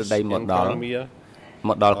និរដីមកដល់ Khmer? ម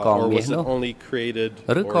កដល់កង Or មាស was it នោះ only created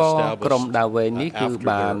ឬ or ក៏ក្រុម established ដាវវែងនេះគឺ after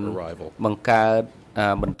បាន their arrival? បង្កើត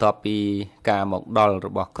បន្ទាប់ពីការមកដល់រ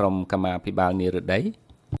បស់ក្រុមកម្មាភិបាលនិរដី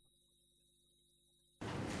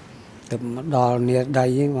ទៅមកដល់និរដី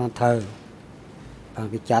ហ្នឹងបានធ្វើបាន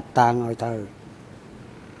គេចាត់តាំងឲ្យទៅ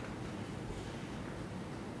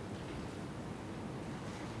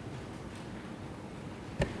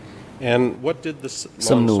And what did the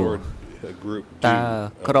longsword group do? តើ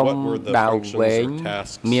ក្រុម What were the ដាវ functions វែង or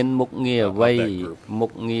tasks មានមុខងារអ្វី of that group? មុ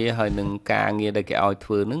ខងារហើយនឹងការងារដែលគេឲ្យ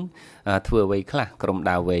ធ្វើនឹងធ្វើអ្វីខ្លះក្រុម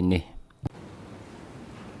ដាវវែងនេះ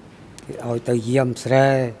គេឲ្យទៅយាមស្រែ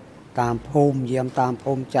តាមភូមិយាមតាម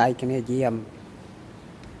ភូមិចែកគ្នាយាម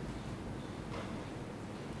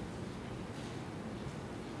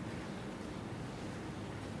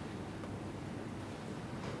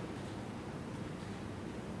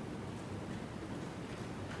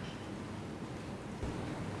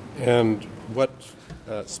And what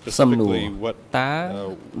specifically what តើ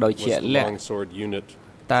ដោយជាក់លាក់ longsword unit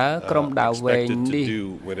តើក្រុមដាវវែងនេះ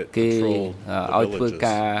គេឲ្យធ្វើ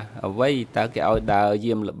ការអ្វីតើគេឲ្យដើរ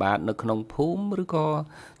យាមល្បាតនៅក្នុងភូមិឬក៏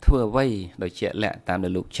ធ្វើអ្វីដោយជាក់លាក់តាមដែ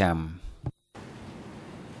លលោកចាំ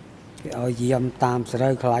គេឲ្យយាមតាមស្រូ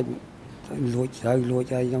វខ្លាច់លួចស្រូវលួច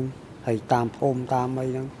អីហ្នឹងហើយតាមភូមិតាមអី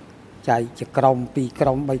ហ្នឹងចែកជាក្រុម2ក្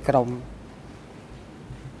រុម3ក្រុម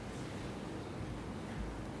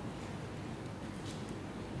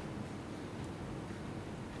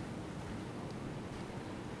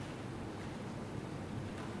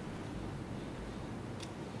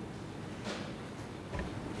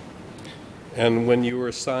And when you were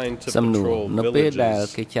assigned to សំណួរ patrol នៅពេលដែល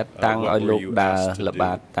villages គេចាត់តាំងឲ្យលោកដើរល្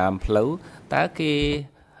បាតតាមផ្លូវតើគេ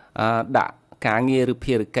ដាក់ការងារឬ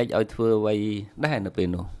ភារកិច្ចឲ្យធ្វើអ្វីដែរនៅពេល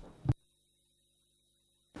នោះ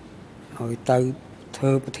ឲ្យទៅធ្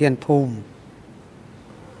វើប្រធានភូមិ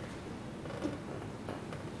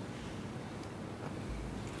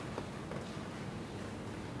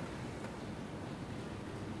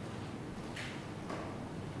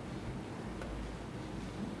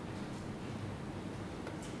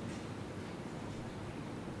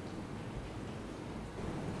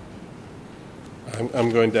I'm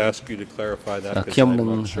going to ask you to clarify that ខ្ញុំនឹង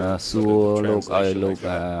សួរលោកឲ្យលោក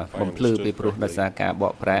បំភ្លឺពីព្រោះដោយសារការប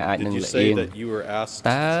កប្រែអាចនឹងល្អៀង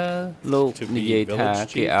តើលោកនិយាយថា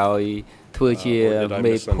គេឲ្យធ្វើជា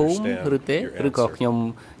មេភូមិឬទេឬក៏ខ្ញុំ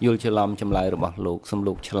យល់ច្រឡំចម្លើយរបស់លោកសំ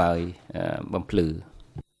លោកឆ្លើយបំភ្លឺ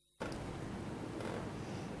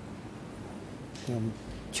ខ្ញុំ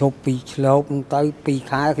ឈប់ពីឆ្លោបទៅ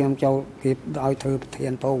2ខែខ្ញុំចូលគេឲ្យធ្វើប្រធា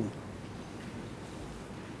នភូមិ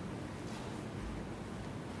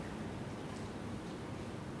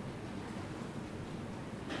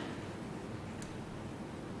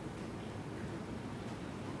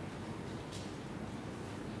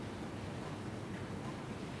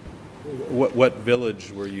What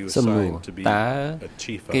village were you assigned to be a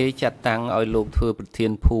chief of? គេចាត់តាំងឲ្យលោកធ្វើប្រធា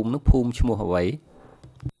នភូមិនោះភូមិឈ្មោះអ្វី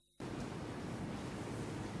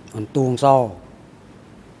អន្ទួងស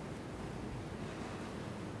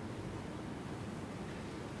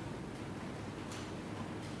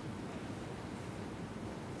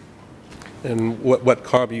And what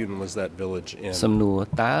commune was that village in? សំណួរ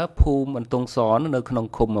តើភូមិអន្ទង់សនៅក្នុង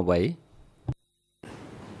ឃុំអ្វី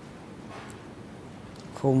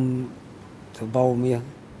ឃុំសបោមាស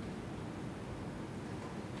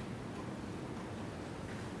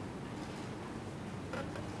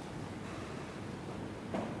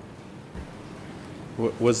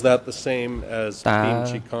Was that the same as Pim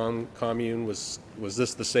Chikon commune? Was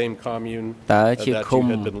this the same commune that you had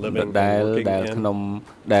been living and working in? ក្នុង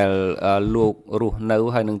ដែលលោករស់នៅ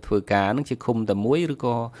ហើយនឹងធ្វើការនឹងជាឃុំតែមួយឬ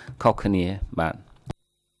ក៏ខុសគ្នាបាទ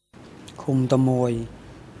ឃុំតែមួយ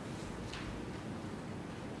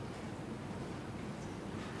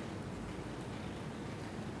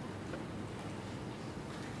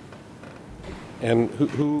And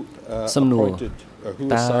who សំណួរ appointed or who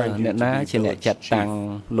តើ assigned you អ្នក to ណា be ជាអ្នក village ចាត់តាំង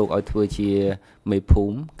chief? លោកឲ្យធ្វើជាមេភូ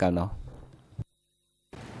មិកាលនោះ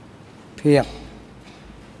ភៀប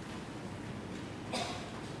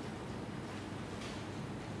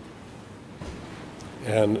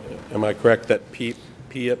And am I correct that Piep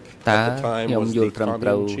តើ at the time ខ្ញុំ was យ the ល់ត្រឹមត្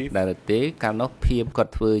រូវ commune chief? ដែរទេកាលនោះភៀបគា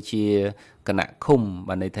ត់ធ្វើជាគណៈឃុំ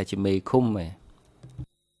បានន័យថាជាមេឃុំឯង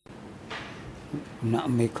ណា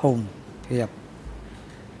មេឃុំភៀប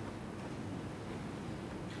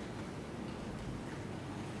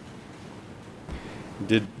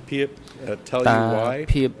Did Piep tell តើ you why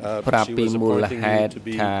ភៀបប្រាប់ she ពី was មូល appointing ហេ you តុ to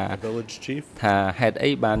be ថា a village chief? ថាហេតុ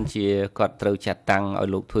អីបានជាគាត់ត្រូវចាត់តាំងឲ្យ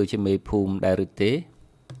លោកធ្វើជាមេភូមិដែរឬទេ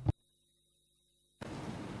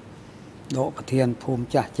ដកប្រធានភូមិ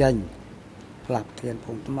ចាស់ចេញផ្លាស់ប្រធាន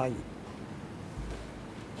ភូមិថ្មី And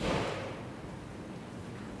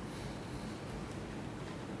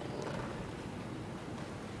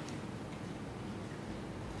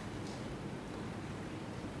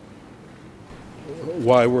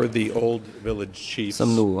Why were the old village chiefs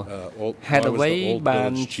សំណួរហេតុអ្វីបា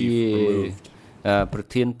នជាប្រ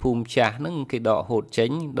ធានភូមិចាស់ហ្នឹងគេដកហូតចេ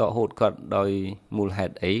ញដកហូតគាត់ដោយមូលហេ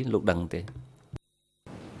តុអីលោកដឹងទេ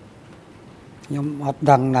ខ្ញុំអត់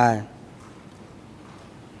ដឹងដែរ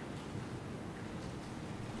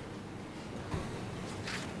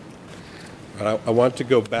I want to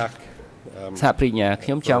go back សហប្រញ្ញាខ្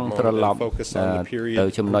ញុំចង់ត្រឡប់ទៅ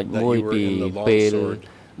ចំណុចមួយពីពេល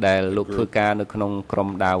ដែលលោកធ្វើការនៅក្នុងក្រុម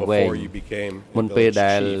ដាវវែងមុនពេល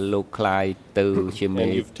ដែលលោកក្លាយទៅជាមេ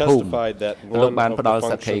ភូមិលោកបានផ្ដល់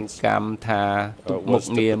សក្ខីកម្មថាទុកមុខ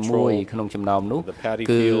ងារមួយក្នុងចំណោមនោះ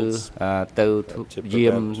គឺទៅ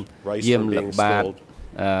យាមល្បាត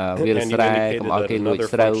វាលស្រែកុំឲ្យគេលួច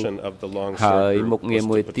ស្រូវហើយមុខងារ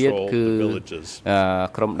មួយទៀតគឺ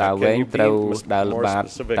ក្រុមដាវវែងត្រូវដើរល្បាត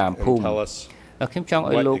តាមភូមិខ្ញុំចង់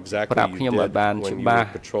ឲ្យលោកប្រាប់ខ្ញុំឲ្យបានច្បាស់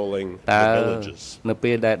តើនៅ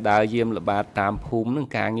ពេលដែលដើរយាមល្បាតតាមភូមិនឹង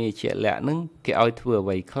ការងារជាក់លាក់នឹងគេឲ្យធ្វើអ្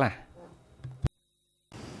វីខ្លះ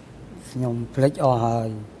ខ្ញុំភ្លេចអស់ហើយ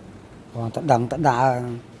គាត់ទៅដឹងទៅដើរ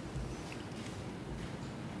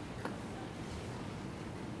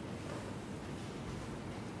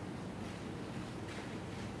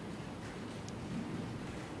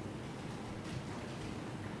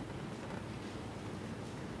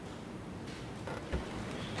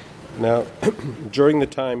Now, during the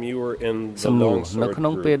time you were in the Longsword group,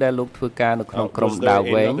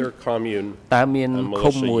 another commune តើមាន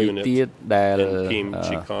ឃុំមួយទៀត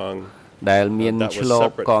ដែលមានឆ្ល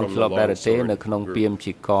ប់កងឆ្លប់ដែរទេនៅក្នុងពីម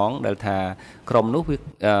ជីកងដែលថាក្រុមនោះវា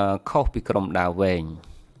ខុសពីក្រុមដាវវែង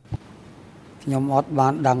ខ្ញុំអត់បា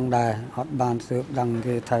នដឹងដែរអត់បានស៊ើបដឹង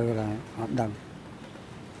គេទៅដែរអត់ដឹង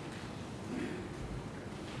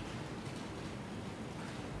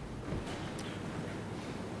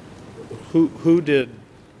Who did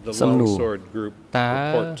the Longsword group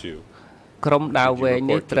report to? ក្រុមដាវវែង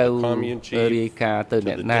នេះត្រូវរាយការណ៍ទៅ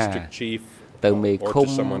អ្នកណាទៅមេឃុំ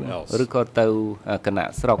ឬក៏ទៅគណៈ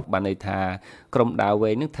ស្រុកបានន័យថាក្រុមដាវ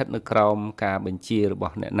វែងនេះស្ថិតនៅក្រោមការបញ្ជារប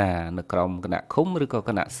ស់អ្នកណានៅក្រោមគណៈឃុំឬក៏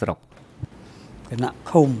គណៈស្រុកគណៈ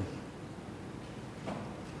ឃុំ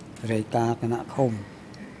រាយការណ៍គណៈឃុំ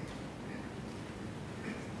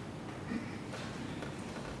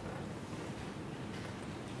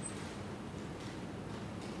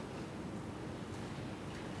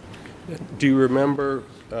Do you remember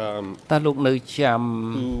តើលោកនៅចាំ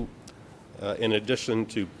in addition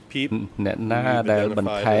to Peep អ្នកណាដែលប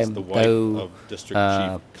ន្ថែមទៅ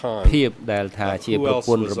ភាពដែលថាជាប្រព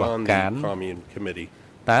ន្ធរបស់កាន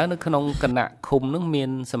តើនៅក្នុងគណៈឃុំនឹងមាន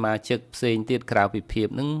សមាជិកផ្សេងទៀតក្រៅពីភាព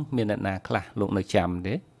នឹងមានអ្នកណាខ្លះលោកនៅចាំ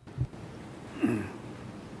ទេ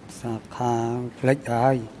សាខាផ្លេចហើ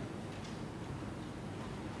យ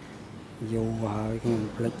យូរហើយខ្ញុំ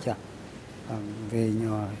ផ្លេចចាស់វិញ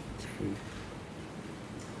ហើយ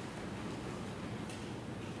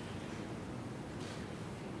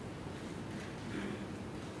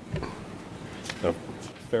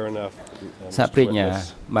Fair enough. សាប្រញ្ញា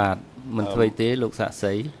បាទមិនធ្វើទេលោកសាក់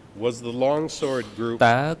សី Was the Longsword group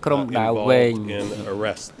តើក្រុមដាវវែង in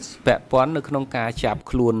arrests ពាក់ព័ន្ធនៅក្នុងការចាប់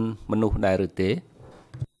ខ្លួនមនុស្សដែរឬទេ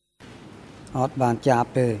អត់បានចាប់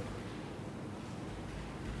ទេ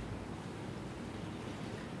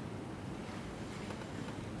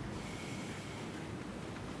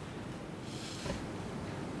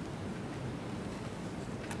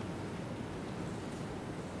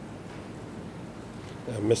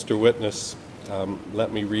Mr. Witness,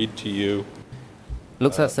 let me read to you លោ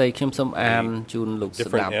កសាស្ត្រីខ្ញុំសូមអានជូនលោកស្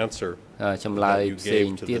ដាប់ចម្លើយផ្សេង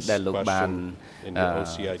ទៀតដែលលោកបាន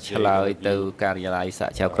ឆ្លើយទៅការិយាល័យសហ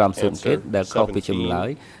ជីវកម្មស៊ើបអង្កេតដែលខុសពីចម្លើយ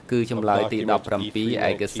គឺចម្លើយទី17ឯ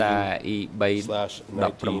កសារ E3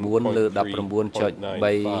 19លើ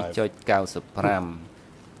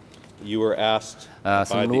 19.3.95You were asked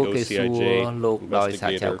by the OCIJ លោកដោយសហ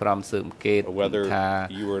ជីវកម្មស៊ើបអង្កេតថា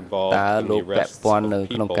តើលោកពាក់ព័ន្ធនៅ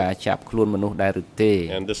ក្នុងការចាប់ខ្លួនមនុស្សដែរឬទេ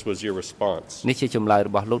And this was your response នេះជាចម្លើយរ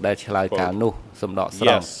បស់លោកដែលឆ្លើយការនោះសំដកស្រ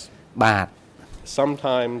ង់បាទ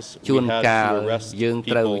Sometimes ជួនកាលយើង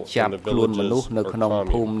ត្រូវចាប់ខ្លួនមនុស្សនៅក្នុង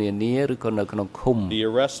ភូមិនានាឬក៏នៅក្នុងឃុំ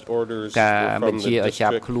ការបញ្ជាឲ្យចា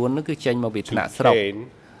ប់ខ្លួននោះគឺចេញមកពីថ្នាក់ស្រុក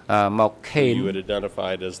មកខេន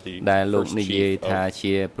ដែលលោកនិយាយថា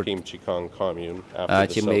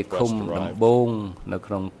ជាមេឃុំដំបងនៅ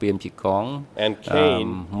ក្នុងពីមជីកង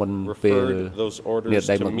មុនពេលនេះไ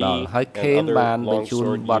ด้មកដល់ហើយខេនបានបញ្ជូន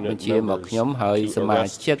បទបញ្ជាមកខ្ញុំហើយសមា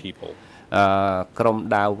ជិកក្រុម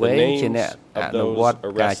ដាវវែងជាអ្នកអនុវត្ត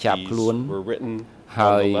ការចាប់ខ្លួន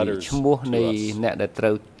ហើយឈ្មោះនៃអ្នកដែលត្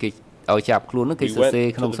រូវគេឲ្យចាប់ខ្លួននោះគេសរសេរ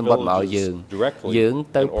ក្នុងសម្បត្តិមកឲ្យយើង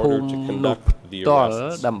ទៅភូមិនោះផ្ទាល់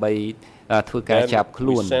ដើម្បី ធ្វើការចាប់ខ្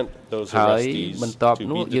លួនហើយបន្ទាប់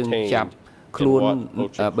នោះយើងចាប់ខ្លួន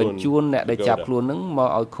បញ្ជូនអ្នកដែលចាប់ខ្លួននឹងមក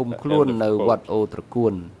ឲ្យឃុំខ្លួននៅវត្តអូត្រកួ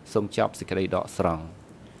នសូមចប់សេចក្តីដកស្រង់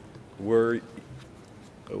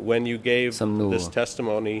When you gave this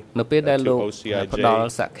testimony នៅពេលដែលលោកផ្ដល់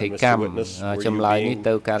សក្ខីកម្មចម្លើយនេះ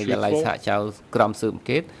ទៅការិយាល័យសហចៅក្រមស៊ើបអង្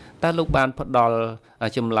កេតតើលោកបានផ្ដល់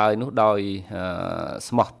ចម្លើយនោះដោយ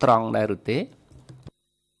ស្មោះត្រង់ដែរឬទេ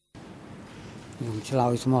ខ្ញុំឆ្លើ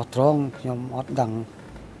យស្មោះត្រង់ខ្ញុំអត់ដឹង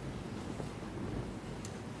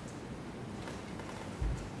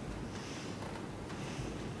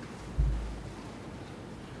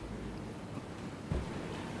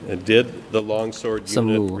Did the longsword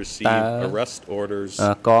unit receive arrest orders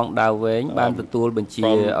កងដាវវែងបានទទួលបញ្ជា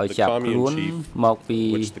ឲ្យចាប់ខ្លួនមកពី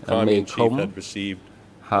មេឃុំ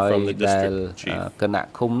ហើយដែលគណៈ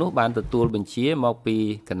ឃុំនោះបានទទួលបញ្ជាមកពី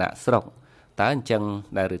គណៈស្រុកតើអញ្ចឹង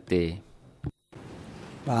ដែរឬទេ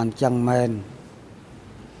បានអញ្ចឹងមែន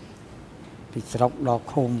ពីស្រុកដល់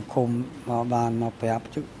ឃុំមកបានមកប្រាប់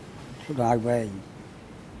ជិះដាវវែង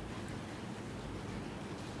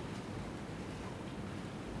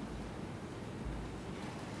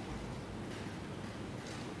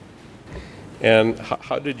And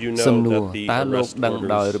how did you know that the arrest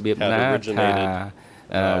orders had originated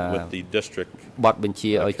with the district បទបញ្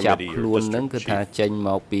ជាឲ្យចាប់ខ្លួននឹងគឺថាចេញម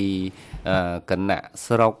កពីគណៈ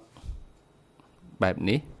ស្រុកបែប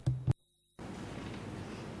នេះ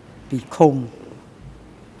ពីឃុំ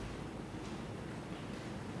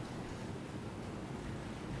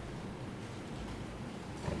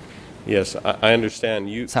Yes, I understand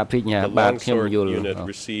you. សាភិញ្ញាបាទខ្ញុំយល់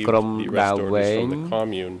ក្រុមដាវវែង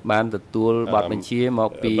បានទទួលបទបញ្ជាម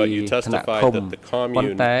កពីថ្នាក់ឃុំប៉ុ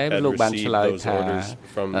ន្តែលោកបានឆ្លើយថា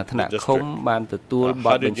ថ្នាក់ឃុំបានទទួលប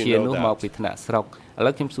ទបញ្ជានោះមកពីថ្នាក់ស្រុកឥ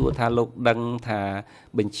ឡូវខ្ញុំសួរថាលោកដឹងថា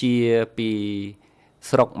បញ្ជាពី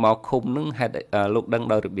ស្រុកមកឃុំនឹងហេតុលោកដឹង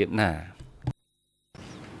ដោយរបៀបណា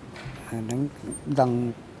ហ្នឹងដឹង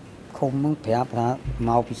ឃុំនឹងប្រាប់ថា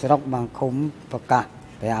មកពីស្រុកបានឃុំប្រកាស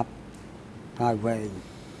ប្រាប់ហើយវែង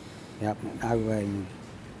ប្រាប់ហើយវែង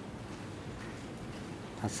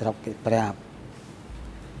ថាស្រុកគេប្រាប់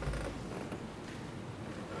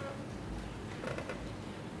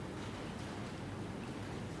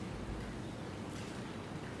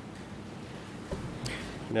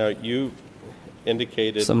Now you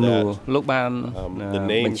indicated សំណួរ that លោកបាន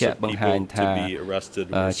បញ្ជាក់បង្ហាញថា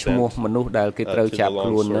ឈ្មោះមនុស្សដែលគេត្រូវចាប់ខ្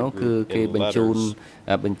លួននោះគឺគេបញ្ជូន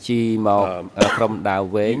បញ្ជីមកក្រុមដាវ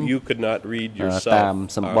វែងតាម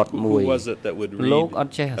សម្បត្តិមួយលោកអ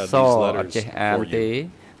ត់ចេះអក្សរអត់ចេះអានទេ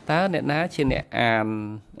តើអ្នកណាជាអ្នកអាន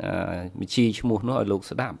បញ្ជីឈ្មោះនោះឲ្យលោក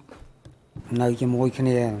ស្ដាប់នៅជាមួយគ្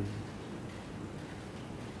នា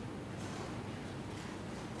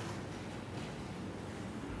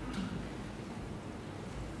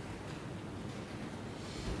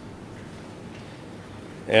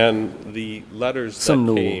And the letters that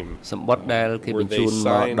came សម្បត្តិដែលគេបញ្ជូនម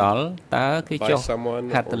កដល់តើគេចុះ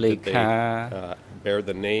ហត្ថលេខា bear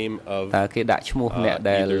the name of តើគេដាក់ឈ្មោះអ្នក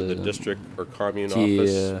ដែល either the district or commune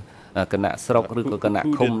office គណៈស្រុកឬក៏គណៈ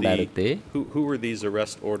ឃុំដែរទេ Who were these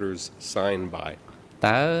arrest orders signed by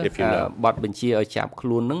តើបទបញ្ជាឲ្យចាប់ខ្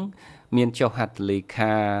លួននឹងមានចុះហត្ថលេ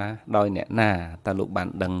ខាដោយអ្នកណាតើលោកបាន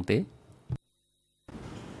ដឹងទេ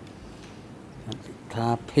ថា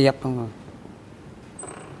ភាពហ្នឹង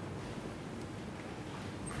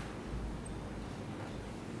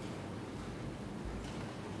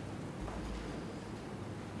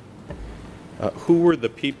Who were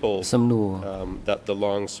the people that the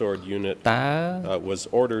longsword unit was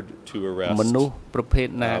ordered to arrest មនុស្សប្រភេទ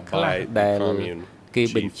ណាខ្លះដែលគេ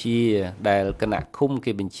បញ្ជាដែលគណៈឃុំ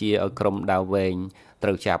គេបញ្ជាឲ្យក្រុមដាវវែងត្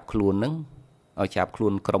រូវចាប់ខ្លួននឹងឲ្យចាប់ខ្លួ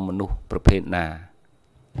នក្រុមមនុស្សប្រភេទណា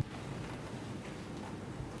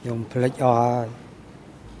ខ្ញុំភ្លេចអស់ហើយ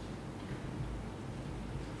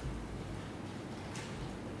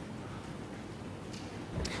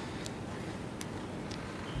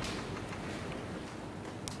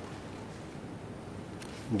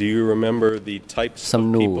Do you remember the types of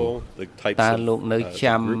people, the types of តើលោកនៅ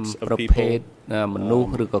ចាំប្រភេទមនុស្ស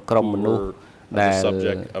ឬក៏ក្រុមមនុស្ស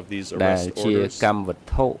ដែលជាកម្មវត្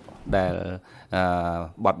ថុដែល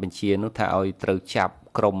បទបញ្ជានោះថាឲ្យត្រូវចាប់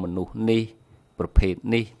ក្រុមមនុស្សនេះប្រភេទ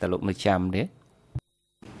នេះតើលោកនៅចាំទេ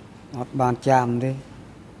អត់បានចាំទេ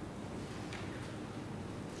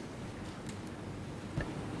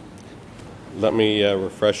Let me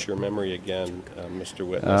refresh your memory again, Mr.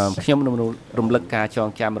 Witness. ខ្ញុំរំលឹកការចង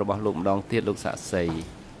ចាំរបស់លោកម្ដងទៀតលោកសាក់សី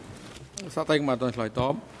សាក់តែមកតឆ្លើយត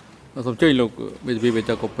បសូមជួយលោកវិទ្យាវិទ្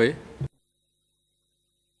យាកូពេ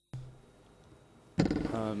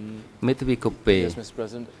មេធាវីកូពេ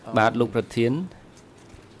បាទលោកប្រធាន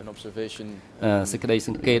សេចក្តីស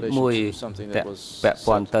ង្កេតមួយពាក់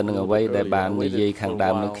ព័ន្ធទៅនឹងអ្វីដែលបាននិយាយខាងដើ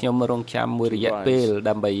មនឹងខ្ញុំរងចាំមួយរយៈពេល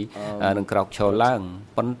ដើម្បីនឹងក្រោកឈរឡើង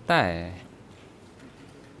ប៉ុន្តែ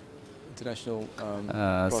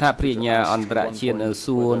សហប្រញ្ញាអន្តរជាតិនៅ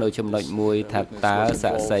សួរនៅចំណុចមួយថាតើ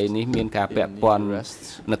សាក្សីនេះមានការពាក់ព័ន្ធ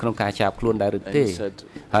នៅក្នុងការចាប់ខ្លួនដែរឬទេ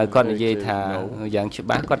ហើយគាត់និយាយថាយ៉ាងច្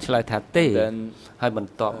បាស់គាត់ឆ្លើយថាទេហើយប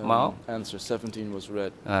ន្ទាប់មក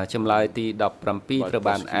ចម្លើយទី17ត្រូវ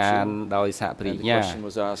បានអានដោយសហប្រញ្ញា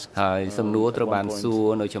ហើយសំណួរត្រូវបានសួរ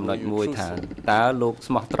នៅចំណុចមួយថាតើលោក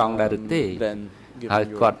ស្មោះត្រង់ដែរឬទេហើយ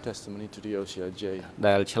គាត់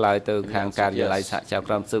ដែលឆ្លើយទៅខាងការិយាល័យសហជីវ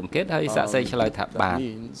កម្មស៊ើបអង្កេតហើយសាក្សីឆ្លើយថាបាទ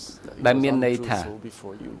ដែលមានន័យថា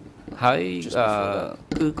ហើយ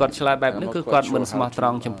គឺគាត់ឆ្លើយបែបនេះគឺគាត់មិនស្មោះត្រ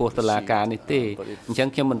ង់ចំពោះតុលាការនេះទេអញ្ចឹង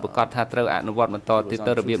ខ្ញុំមិនប្រកាសថាត្រូវអនុវត្តបន្តទៀត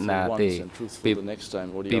ទៅរបៀបណាទេ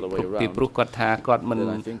ពីព្រោះគាត់ថាគាត់មិន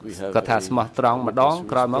គាត់ថាស្មោះត្រង់ម្ដង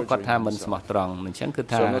ក្រោយមកគាត់ថាមិនស្មោះត្រង់អញ្ចឹងគឺ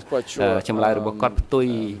ថាចម្លើយរបស់គាត់ផ្ទុយ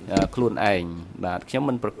ខ្លួនឯងបាទខ្ញុំ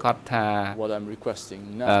មិនប្រកាសថា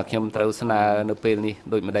ខ្ញុំត្រូវស្នើនៅពេលនេះ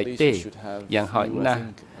ដូចម្ដេចទេយ៉ាងហោចណាស់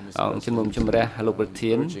អង្គជំនុំជម្រះលោកប្រ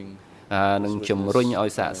ធាននឹងជំរុញឲ្យ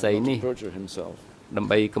សាក្សីនេះដើម្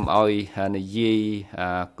បីកុំឲ្យនិយាយ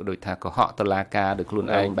ដូចថាកុហកតុលាការដោយខ្លួន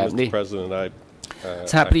ឯងបែបនេះ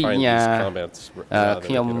សហប្រញ្ញា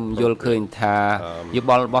ខ្ញុំយល់ឃើញថាយោ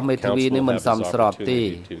បល់របស់មេធាវីនេះមិនសមស្របទេ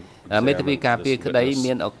មេធាវីការពារក្តី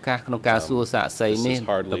មានឱកាសក្នុងការសួរសាក្សីនេះ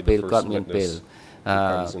ទៅពេលគាត់មានពេល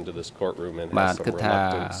បាទគឺថា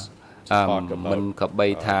មិនក៏បី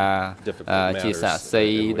ថាជាសាក្សី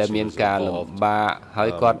ដែលមានការលំបាកហើយ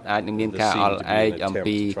គាត់អាចនឹងមានការអល់ឯកអំ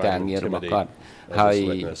ពីការងាររបស់គាត់ហើយ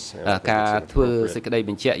ការធ្វើសេចក្តី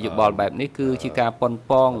បញ្ជាក់យោបល់បែបនេះគឺជាការប៉ុន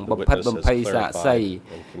ប៉ងបំផិតបំភ័យសាក្សី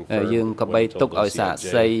យើងក៏បីទុកឲ្យសាក្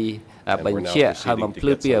សីបញ្ជាក់ហើយបំភ្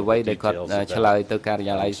លឺពីអ្វីដែលគាត់ឆ្លើយទៅការិ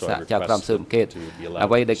យាល័យសហជីវកម្មស៊ើបអង្កេត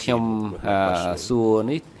អ្វីដែលខ្ញុំសួរ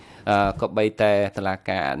នេះក៏បីតែតុលា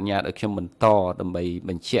ការអនុញ្ញាតឲ្យខ្ញុំបន្តដើម្បី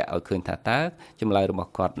បញ្ជាក់ឲ្យឃើញថាតើចម្លើយរប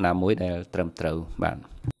ស់គាត់ណាមួយដែលត្រឹមត្រូវបាទ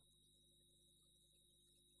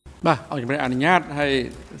អង្គជំរះអនុញ្ញាតហើយ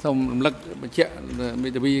សូមរំលឹកបញ្ជាក់មេ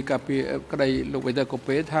ធាវីការពារក្តីលោកវិទ័យកូ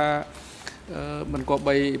ពេថាមិនក៏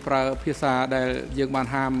បីប្រើភាសាដែលយើងបាន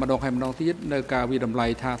ហាមម្ដងហើយម្ដងទៀតនៅការវិតម្លៃ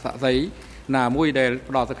ថាសាក្សីណាមួយដែល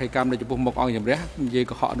ផ្ដល់សក្ខីកម្មនៅចំពោះមុខអង្គជំរះនិយាយ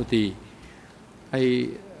កុហកនោះទេហើយ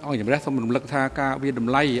អង្គជំរះសូមរំលឹកថាការវិត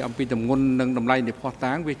ម្លៃអំពីទម្ងន់និងតម្លៃនៃភស្តុ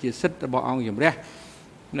តាងវាជាសិទ្ធិរបស់អង្គជំរះ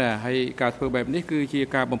ណាហើយការធ្វើបែបនេះគឺជា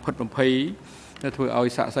ការបំផិតបំភ័យធ្វើឲ្យ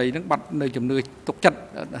សាក្សីនឹងបាត់នៅជំនឿទុកចិត្ត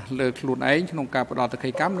លើខ្លួនឯងក្នុងការផ្ដល់សក្ខី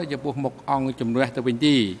កម្មនៅចំពោះមុខអង្គជំរះទៅវិញ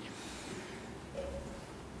ទី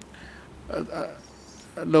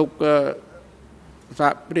លោកសហ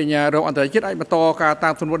ប្រញ្ញារងអន្តរជាតិអាចបន្តការតា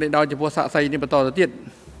មសំណួរនេះដោយចំពោះសាក្សីនេះបន្តទៅទៀត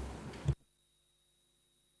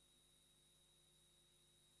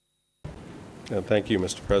Thank you,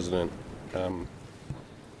 Mr. President. We're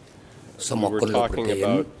talking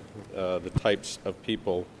about the types of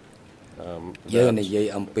people យើងនិយាយ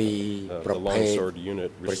អំពីប្រភេទ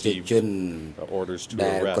ប្រជាជន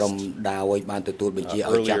ដែលក្រុមដាវបានទទួលបញ្ជា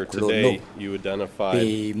ឲ្យចាប់ខ្លួននោះពី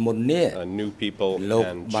មុននេះលោក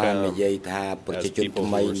បាននិយាយថាប្រជាជនថ្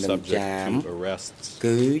មីនឹងចាម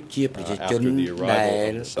គឺជាប្រជាជនដែល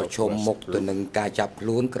ប្រឈមមុខទៅនឹងការចាប់ខ្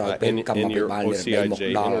លួនក្រោយពេលកម្មាភិបាលនិរដីមក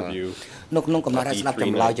ដល់នៅក្នុងកំណត់ស្ដាប់ច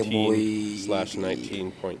ម្លើយជាមួយ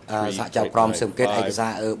សហជីវកម្មសង្កេតឯកសា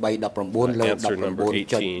រ319លើ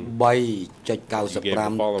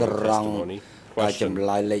19.3.95 ត្រង់ចម្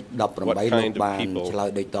លើយលេខ18លោកបានឆ្លើយ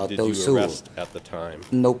ដូចតទៅសួរ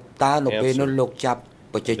នៅពេលនោះលោកចាប់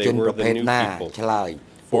ប្រជាជនប្រភេទណាឆ្លើយ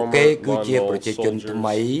ពួកគេគឺជាប្រជាជនថ្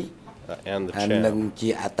មីនិងជា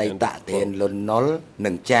អតីតទានលន់ណុល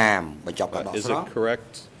និងចាមបញ្ចប់ការដកស្រង់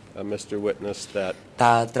Mr. Witness that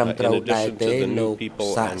តើត្រឹមត្រូវដែរទេលោក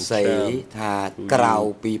សាក្សីថាក្រៅ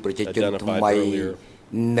ពីប្រជាជនថ្មី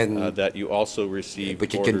និងប្រ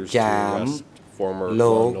ជាជនចាម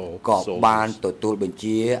លោកក៏បានទទួលបញ្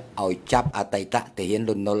ជាឲ្យចាប់អតីតទាហាន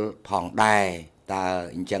លន់ណុលផងដែរតើ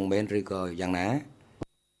អញ្ចឹងមែនឬក៏យ៉ាងណា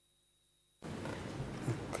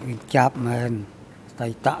គឺចាប់មែនអតី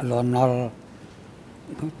តលន់ណុល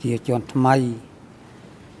ជាជនថ្មី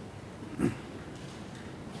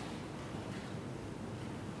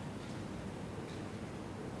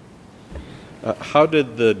How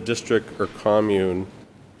did the district or commune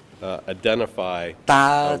identify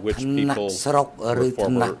which people were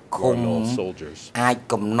former Royal soldiers? អាច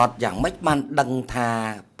កំណត់យ៉ាងម៉េចបានដឹងថា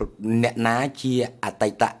អ្នកណាជាអតី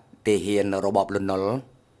តទាហានរបបលន់ណុល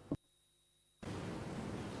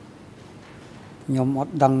ខ្ញុំអ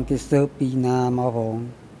ត់ដឹងគេស៊ើបពីណាមកផង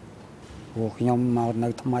ព្រោះខ្ញុំមកនៅ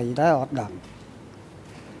ថ្មីដែរអត់ដឹង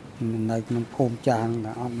នៅក្នុងភូមិចាស់ហ្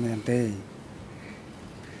នឹងអត់មានទេ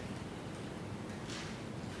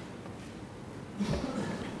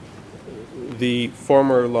The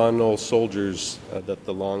former Lon Nol soldiers that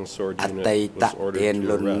the Longsword unit was ordered to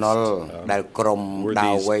arrest, were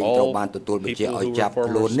these all people who were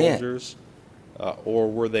former soldiers, or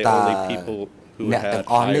were they only people who had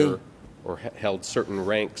higher or held certain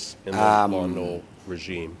ranks in the Lon Nol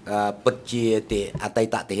regime? ពិតជាអតី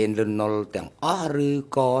តទាហានលន់នល់ទាំងអស់ឬ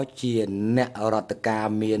ក៏ជាអ្នករដ្ឋការ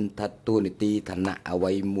មានថាតួនាទីឋានៈអ្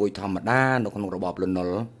វីមួយធម្មតានៅក្នុងរបបលន់ន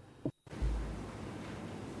ល់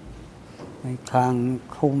ខាង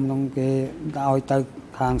ឃុំនោះគេឲ្យទៅ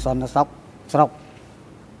ខាងសន្តិសុខស្រុក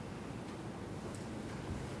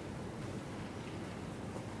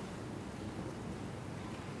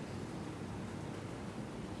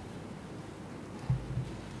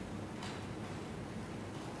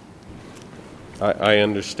I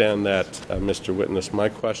understand that, Mr. Witness. My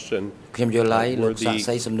question: were the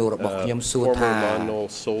former Lon Nol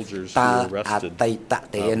soldiers who were arrested?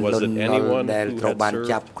 Was it anyone who had served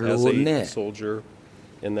as a soldier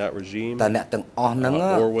in that regime,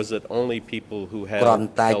 or was it only people who had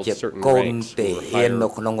held certain ranks who were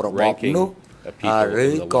higher ranking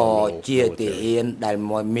people in the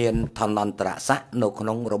Lon Nol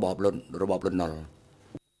military?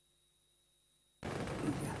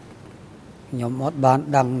 ខ្ញុំអត់បាន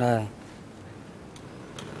ដឹងដែរ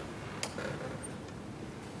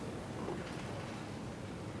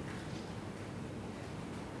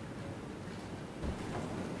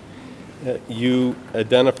You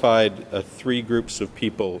identified three groups of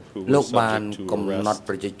people who were subject to arrest: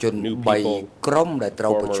 new people, former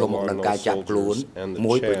Lon Nol soldiers, and the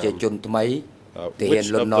Cham. Which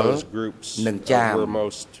of those groups were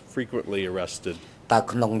most frequently arrested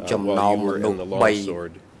while you were in the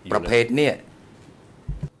Longsword unit? ប្រភេទនេះ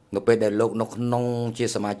នៅពេលដែលលោកនៅក្នុងជា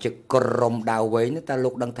សមាជិកក្រុមដាវវែងតើលោ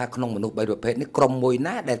កដឹងថាក្នុងមនុស្ស3ប្រភេទនេះក្រុមមួយ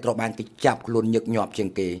ណាដែលត្រូវបានគេចាប់ខ្លួនញឹកញាប់ជាង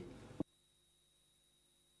គេ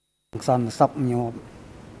សន្តិសុខញាប់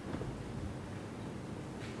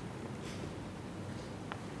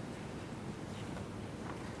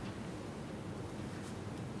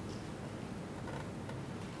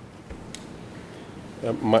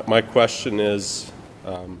My question is,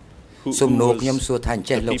 who was the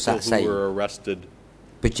people who were arrested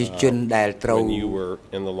when you were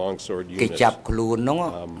in the Longsword unit? គេចាប់ខ្លួននោះ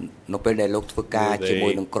នៅពេលដែលលោកធ្វើការជាមួ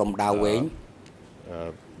យនឹងក្រុមដាវវែង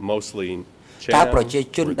mostly Cham, តើប្រជា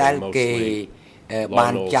ជនដែលគេបា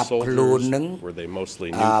នចាប់ខ្លួននឹង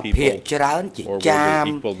ភាគច្រើនជាចាម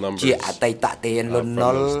ជាអតីតទាហានលន់ន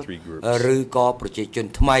ល់ឬក៏ប្រជាជន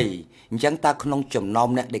ថ្មីអញ្ចឹងតើក្នុងចំណោម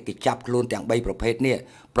អ្នកដែលគេចាប់ខ្លួនទាំង3ប្រភេទនេះ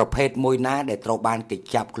ប្រភេទមួយណាដែលត្រូវបានគេ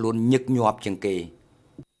ចាប់ខ្លួនញឹកញាប់ជាងគេ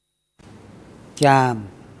ចាម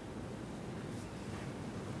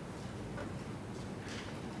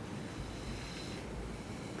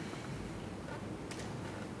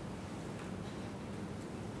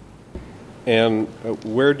And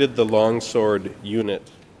where did the Longsword unit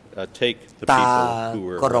take the people who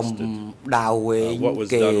were arrested? What was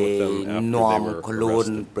done with them after they were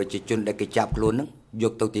arrested? ប្រជាជនដែលគេចាប់ខ្លួនហ្នឹងយ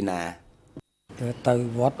កទៅទីណា ទៅ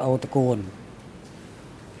វត្តអូតគួន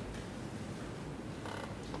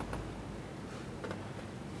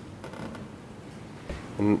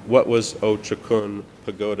And what was Ochakun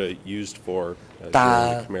Pagoda used for during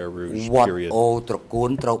the Khmer Rouge period? អូត្រកួន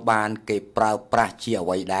ត្រូវបានគេប្រើប្រាស់ជាអ្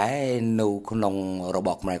វីដែរនៅក្នុងរប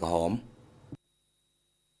បខ្មែរក្រហម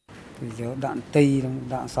យកដាក់ទី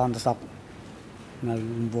ដាក់សន្តិសុខនៅ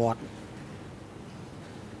វត្ត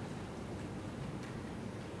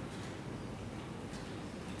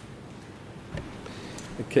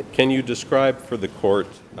Can you describe for the court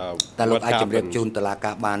what happened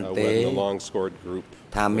when the Longsword group,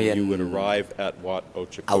 when you would arrive at Wat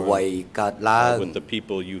Ochakun with the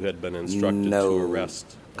people you had been instructed to arrest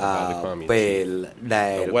by the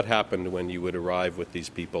communists? What happened when you would arrive with these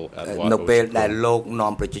people at Wat នៅពេលដែល Ochakun? លោក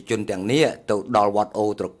នាំប្រជាជនទាំងនេះទៅដល់វត្តអូ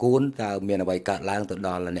ត្រកួនតើមានអ្វីកើតឡើងទៅដ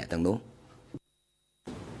ល់អ្នកទាំងនោះ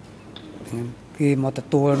គេមកទ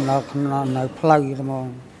ទួលនៅក្នុងនៅផ្លូវហ្មង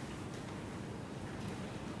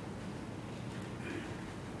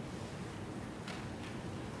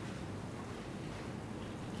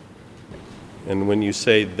And when you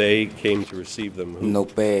say they came to receive them, who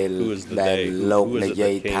is the they? Who is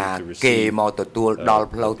it that came to receive the people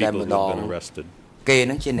who have been arrested? គេ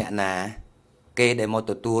នឹងជាអ្នកណាគេដែលមក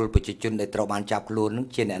ទទួលប្រជាជនដែលត្រូវបានចាប់ខ្លួននឹង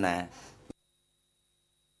ជាអ្នកណា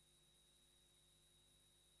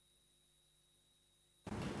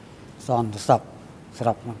សន្តិសុខស្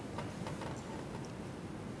រុកហ្នឹង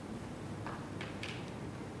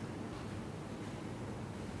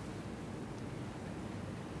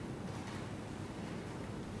And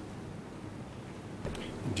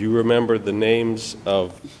Do you remember the names of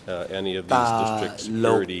any of these district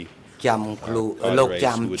security ចាំគ្រូលោក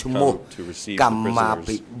ចាំឈ្មោះកម្មា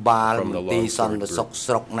ភិបាលមន្ទីរសន្តិសុខ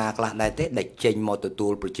ស្រុកណាខ្លះដែរទេដែលចេញមកទទួ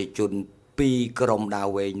លប្រជាជនពីក្រុមដាវ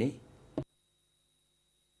វែងនេះ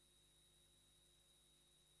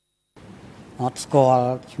អត់ស្គាល់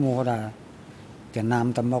ឈ្មោះដែរចំណាំ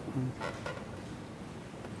តមុខ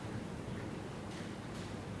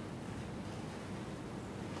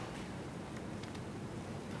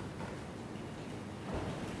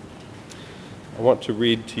I want to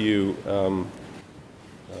read to you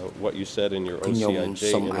what you said in your OCIJ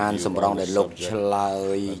interview on the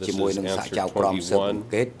subject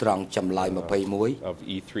of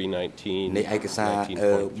E319 នៃឯកសារ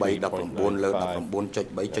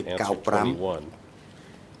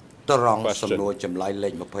 319/19.3.91 ត្រង់សំណួរចម្លើយលេ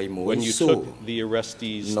ខ When you took the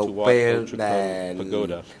arrestees to Wat Ochakun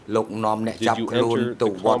Pagoda, លោកនាំអ្នកចាប់ខ្លួនទៅ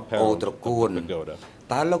វត្តអូត្រកួន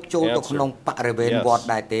តើលោកចូលទៅក្នុងបរិវេណវត្ត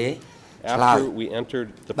ដែរទេ After we entered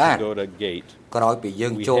the pagoda gate, ក្រោយពីយើ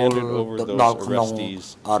ងចូលទៅដល់ក្នុង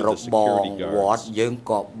របងវត្តយើង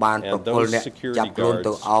ក៏បានប្រគល់អ្នកចាប់ខ្លួន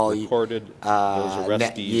ទៅឲ្យអ្ន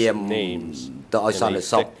កយាមទៅឲ្យសន្តិ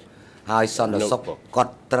សុខហើយសន្តិសុខក៏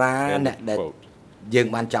ត្រាអ្នកដែលយើង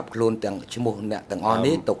បានចាប់ខ្លួនទាំងឈ្មោះអ្នកទាំងអស់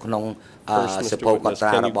នេះទៅក្នុងសភៅកត់ត្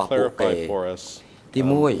រារបស់ពួកគេ ទី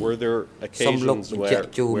មួយសូមលោកបញ្ជាក់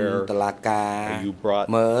ជូនតុលាការ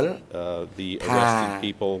មើលថា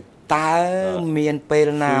តើមានពេល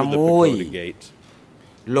ណាមួយ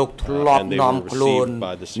លោកធ្លាប់នាំខ្លួន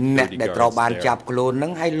អ្នកដែលត្រូវបានចាប់ខ្លួននឹ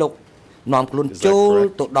ងឲ្យលោកនាំខ្លួនចូល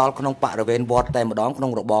ទៅដល់ក្នុងបរិវេណវត្តតែម្ដងក្នុ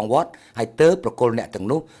ងរបងវត្តហើយទៅប្រគល់អ្នកទាំង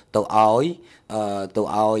នោះទៅឲ្យ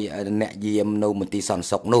អ្នកយាមនៅមន្ទីរសន្តិ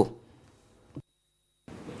សុខនោះ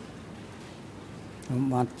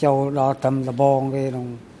បានចូលដល់តាមរបងគេនោះ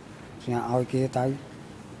ស្ញាឲ្យគេទៅ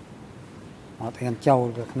អត់ហ៊ានចូល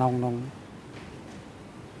ទៅក្នុងនោះ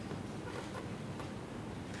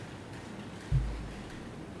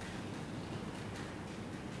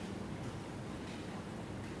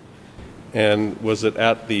And was it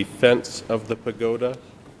at the fence of the pagoda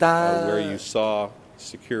where you saw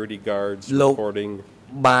security guards recording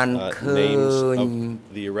names of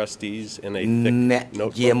the arrestees in a thick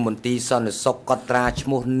notebook? យាមមន្ទីរសន្តិសុខកត់ត្រាឈ្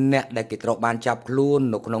មោះអ្នកដែលគេត្រូវបានចាប់ខ្លួន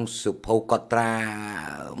នៅក្នុងសភៅកត់ត្រា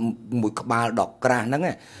មួយក្បាលដកក្រាស់ហ្នឹង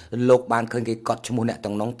លោកបានឃើញគេកត់ឈ្មោះអ្នក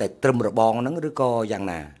ទាំងនោះតែត្រឹមរបងហ្នឹងឬក៏យ៉ាង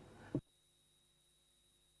ណា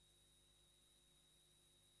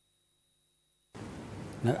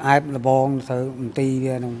នៅឯបលបងទៅមន្ទីរ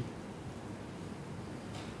វានោះ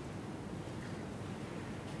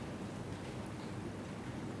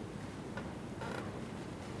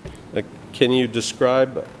Can you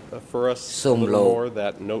describe for us a little more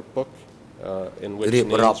that notebook in which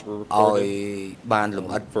names were recorded?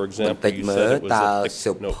 For example, you said it was a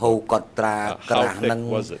thick notebook. How thick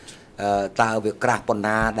was it? តើវាក្រាស់ប៉ុណ្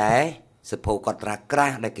ណាដែរសភៅកត់ត្រាក្រា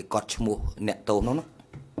ស់ដែលគេកត់ឈ្មោះអ្នកទោសនោះណា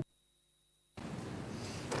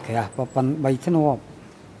ក្រាស់ប៉ុណ្ណ3ធ្នាប់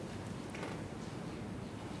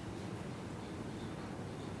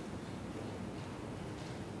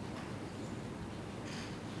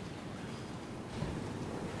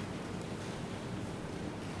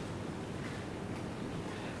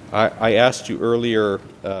I asked you earlier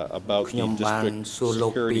about the district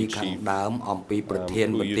security chief who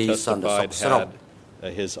you testified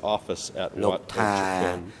had his office at Wat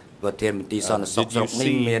Ochakun. Did you see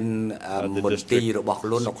the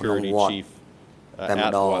district security chief at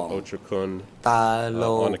Wat Ochakun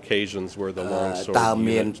on occasions where the longsword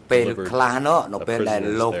unit delivered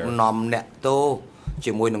prisoners there?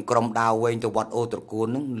 ជាមួយនឹងក្រុមដាវវែងទៅវត្តអូត្រកួន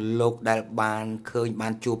នឹងលោកដែលបានឃើញបា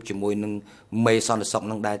នជួបជាមួយនឹងមេសន្តិសុខ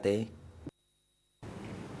នឹងដែរទេ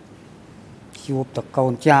ជួបតកូ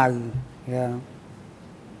នចៅ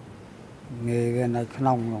ងាយវានៅក្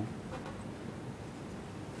នុងនោះ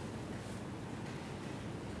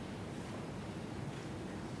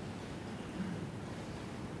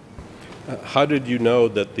How did you know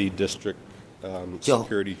that the district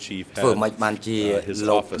security chief had his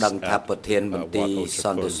office at Wat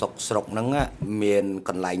Ochakun? មានក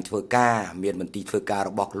ន្លែងធ្វើការមានមន្ទីរធ្វើការ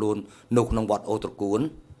របស់ខ្លួននៅក្នុងវត្តអូត្រកួន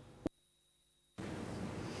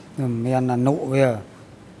មានអនុ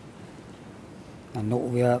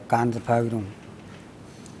វាការសភៅនោះ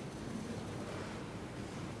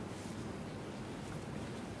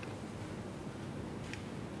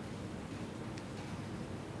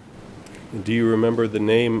Do you remember the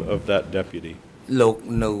name of that deputy? លោក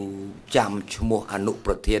នៅចាំឈ្មោះអនុ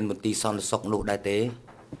ប្រធានមន្ទីរសន្តិសុខនោះដែរទេ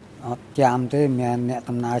អត់ចាំទេមានអ្នក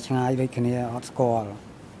ដំណើរឆ្ងាយដូចគ្នាអត់ស្គាល់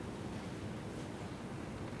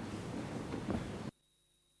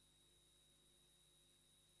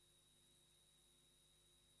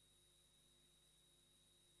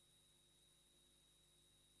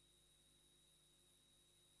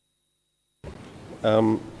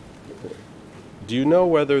Do you know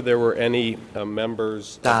whether there were any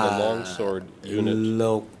members of the longsword unit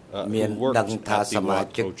who worked at the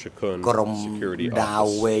Wat O Chakun security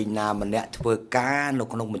office? ណាម្នាក់ធ្វើការនៅ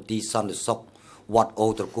ក្នុងមន្ទីរសន្តិសុខវត្តអូ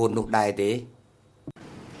ត្រកួននោះដែរទេ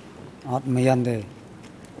អត់មានទេ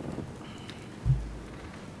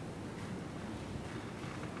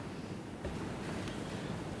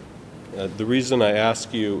The reason I ask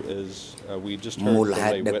you is we just heard from a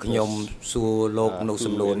witness ខ្ញុំសួរលោកនៅ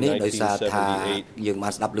សំណួរនេះដោយសារថាយើងបា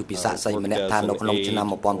នស្ដាប់លើពីសាក្សីម្នាក់ថានៅក្នុងឆ្នាំ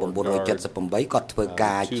 1978 គាត់ធ្វើ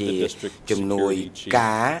ការជាជំនួយ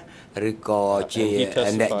ការឬក៏ជា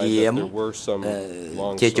អ្នកយាម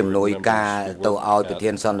ជាជំនួយការទៅឲ្យប្រធា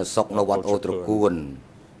នសន្តិសុខនៅវត្តអូត្រកួន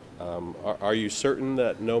Are you certain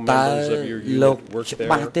that no members of your unit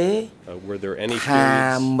worked there? Were there any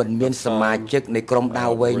periods មិនមានសមាជិកនៃក្រុមដាវ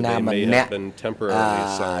វែងណាម្នាក់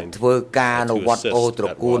ធ្វើការនៅវត្តអូត្រ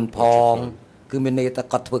កួនផងគឺមានន័យថា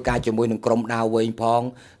គាត់ធ្វើការជាមួយនឹងក្រុមដាវវែងផង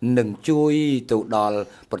និងជួយទៅដល់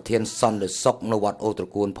ប្រធានសន្តិសុខនៅវត្តអូត្រ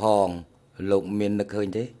កួនផងលោកមាននឹកឃើញ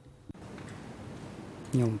ទេ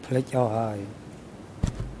ខ្ញុំភ្លេចអស់ហើយ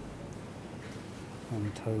ខ្ញុំ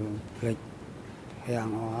ធ្វើភ្លេច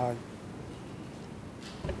hàng hóa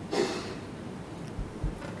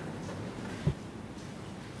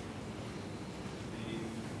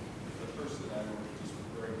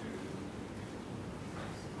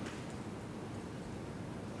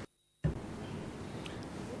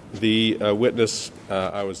The witness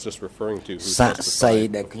I was just referring to who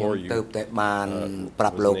testified before you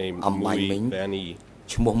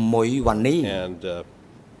and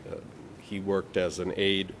he worked as an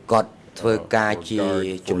aide ធ្វើការជា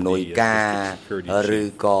ជំនួយការឬ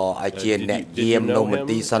ក៏ជាអ្នកយាមនៅមន្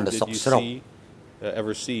ទីរសន្តិសុខស្រុក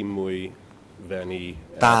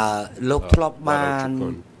តើលោកធ្លាប់បាន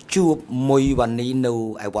ជួបមួយវ៉ានីនៅ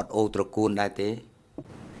ឯវត្តអូត្រកួនដែរទេ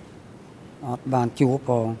អត់បានជួប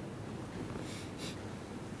ផង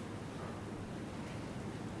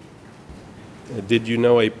Did you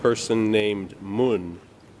know a person named Moon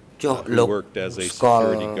who worked as a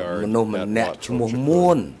security guard at Wat O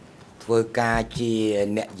Chakun? ធ្វើការជា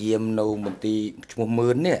អ្នកយាមនៅមន្ទីរឈ្មោះមឿ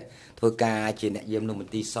ននេះធ្វើការជាអ្នកយាមនៅម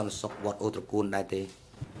ន្ទីរសន្តិសុខវត្តអូត្រកួនដែរទេ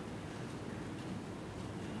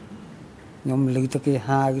ខ្ញុំឮទៅគេ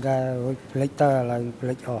ហៅដែរភ្លេចទៅឥឡូវភ្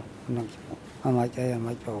លេចអស់ក្នុងអមអាចអីអម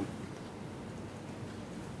អាចផង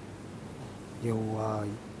យូរហើយ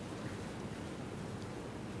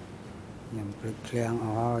ខ្ញុំភ្លេចឃ្លាំងអ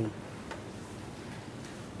ស់ហើយ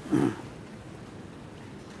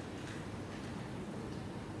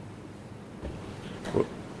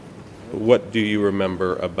What do you remember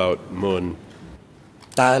about Moon?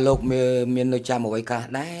 តើលោកមាននៅចាំអ្វីខ្លះ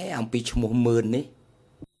ដែរអំពីឈ្មោះមឿននេះ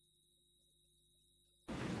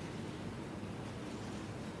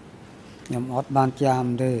ខ្ញុំអត់បានចាំ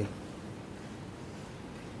ទេ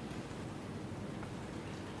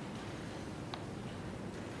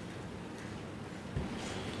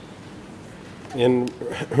In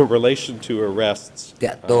relation to arrests, ត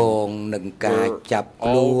កតងនឹងការចាប់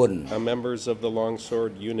ខ្លួន members of the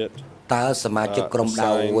longsword unit តើសមាជិកក្រុម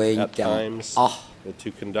ដាវវែងទាំងអស់ to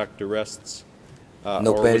conduct arrests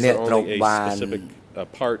នៅពេលនេះត្រូវបាន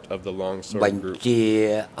part of the longsword group ជា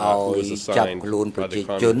ឲ្យចាប់ខ្លួនប្រជា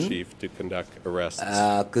ជន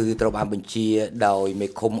គឺត្រូវបានបញ្ជាដោយមេ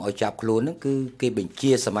ឃុំឲ្យចាប់ខ្លួនហ្នឹងគឺគេបញ្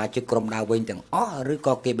ជាសមាជិកក្រុមដាវវែងទាំងអស់ឬ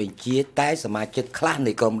ក៏គេបញ្ជាតែសមាជិកខ្លះ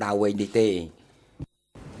នៃក្រុមដាវវែងនេះទេ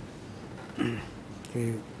គឺ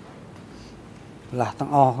ឡាស់ទាំ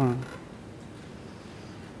ងអស់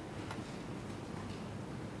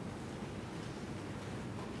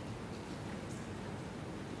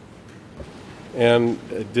And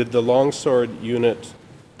did the longsword unit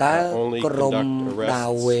only conduct arrests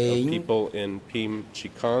of people in Pim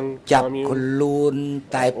Chikong commune, or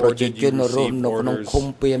did you receive orders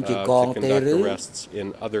to conduct arrests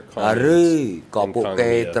in other communes? ឬក៏ពួក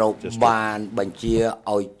គេត្រូវបានបញ្ជា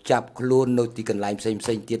ឲ្យចាប់ខ្លួននៅទីកន្លែងផ្សេងៗ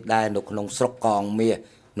ទៀតដែរនៅក្នុងស្រុកកងមាស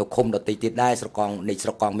នៅឃុំដទៃទៀតដែរស្រុកកងនៃស្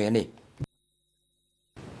រុកកងមាសនេះ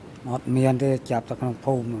អត់មានទេចាប់តែក្នុង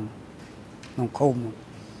ភូមិក្នុងឃុំ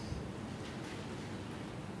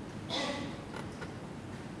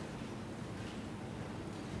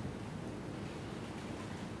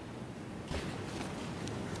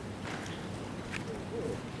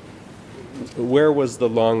Where was the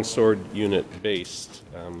longsword unit based?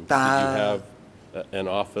 Did you have an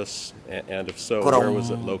office, and if so, where was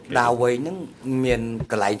it located? ដាវវែងហ្នឹងមាន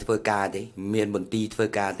កន្លែងធ្វើការទេមានមន្ទីរធ្វើ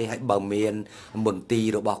ការទេហើយបើមានមន្ទីរ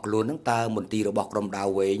របស់ខ្លួនហ្នឹងតើមន្ទីររបស់ក្រុមដាវ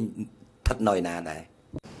វែងស្ថិតនៅឯណាដែរ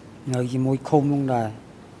នៅជាមួយឃុំហ្នឹងដែរ Uh,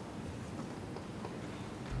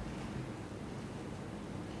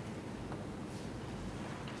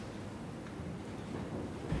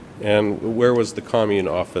 And where was the commune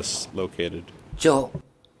office located? ចុះ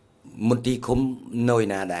មន្ទីរឃុំនៅ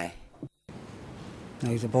ណាដែរ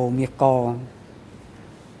នៅសបោមាសក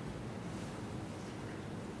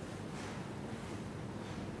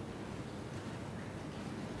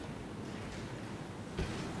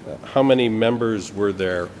How many members were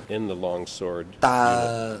there in the longsword? តើ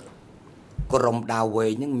ក្រុមដាវវែ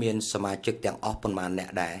ងនឹងមានសមាជិកទាំងអស់ប៉ុន្មានអ្នក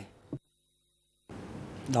ដែរ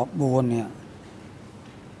 14 នាក់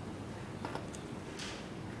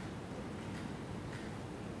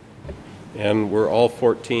And were all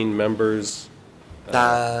 14 members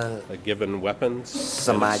given weapons? ស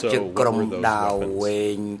មាជិក And so, ក្រុម what were those ដាវ weapons? វែ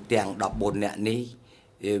ងទាំង14នាក់នេះ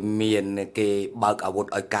មានគេបើកអាវុធ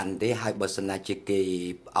ឲ្យកាន់ទេហើយបើសិនណាជាគេ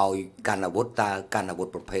ឲ្យកាន់អាវុធតើកាន់អាវុធ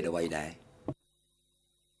ប្រភេទអ្វីដែរ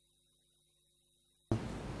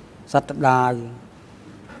សត្វដាវ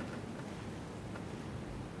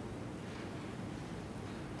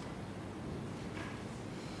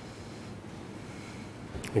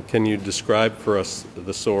Can you describe for us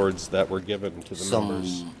the swords that were given to the សូម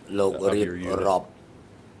members លោក of រៀប your unit? រាប់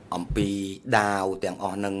អំពីដាវទាំងអ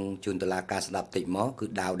ស់នឹងជូនតុលាការស្ដាប់តិចមកគឺ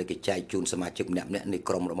ដាវដែលគេចែកជូនសមាជិកម្នាក់ៗនៃ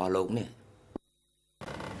ក្រុមរបស់លោកនេះ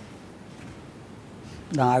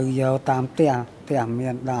ដាវយកតាមផ្ទះមា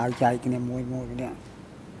នដាវចែកគ្នាមួយគ្នា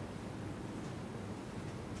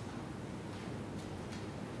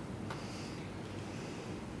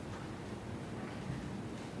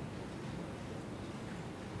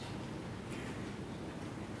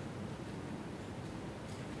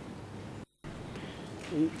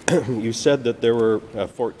You said that there were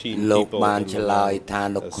 14 លោក people បាន in ឆ្ the លើយ long ថា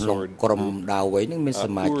នៅក្នុង sword ក្រុម group. ដាវវែងនឹងមានស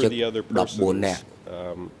មា Who ជិក were the other 14 persons នាក់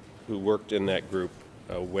who worked in that group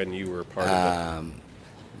when you were part of it?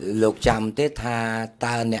 លោកចាំទេថា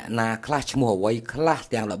តើអ្នកណាខ្លះឈ្មោះអ្វីខ្លះ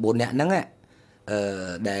ទាំង14នាក់ហ្នឹង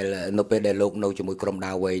ដែលនៅពេលដែលលោកនៅជាមួយក្រុម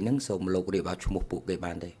ដាវវែងហ្នឹងសូមលោករៀបឲ្យឈ្មោះពួកគេ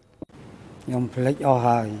បានទេ ខ្ញុំភ្លេចអស់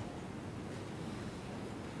ហើយ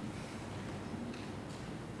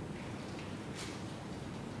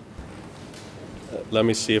Let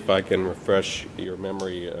me see if I can refresh your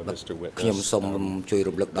memory, Mr. ខ្ញុំ Witness. សូមជួយ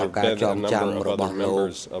រំលឹកដល់ការ There ច have ង been a ចាំ number of រ other របស់លោក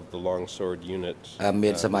members of the longsword unit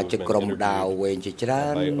មានសមាជិក who have ក្រុម been ដាវ interviewed. វែងជាច្រើ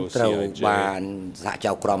ន by ត្រូវ OCIJ. បានសហ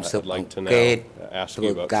ចៅក្រមស៊ើប I'd អ like ង្ to now កេត ask ធ្វើ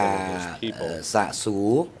you about ការ some of those people. សាកសួ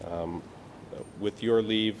រ With your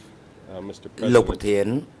leave, Mr. លោកប្រ President, ធាន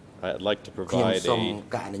I'd like to ខ្ញុំ provide សូម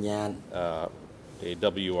ការអនុញ្ញាត a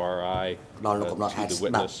WRI ដល់លោកកំណត់ហេ to តុ the ស្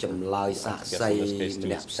ដាប់ witness. ចម្លើយសាក I guess សី in this case to ម្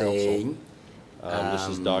នាក់ his ផ្សេង counsel. This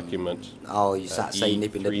is document ឲ្យសាកសីនេះ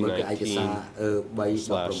ពិនិត្យមើលគឺឯកសារ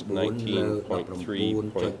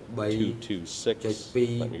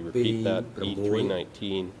E319.3.226. Let me repeat that.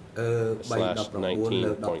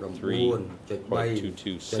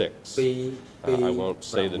 E319/19.3.226. I won't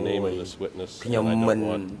say the name of this witness. ខ្ញុំ and I មិន don't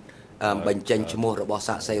want បញ្ចេញឈ្មោះរបស់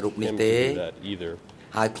សាកសីរូបនេះ him ទេ to do that either.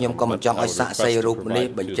 ហើយខ្ញុំក៏មិនចង់ឲ្យសាកសីរូបនេះ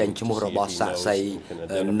បញ្ចេញឈ្មោះរបស់សាកសី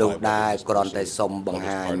នោះដែរគ្រាន់តែសូមបង្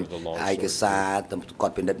ហាញឯកសារគា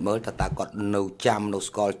ត់ពិនិត្យមើលថាតើគាត់នៅចាំនៅ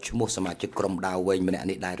ស្គាល់ឈ្មោះសមាជិកក្រុមដាវវែងម្នាក់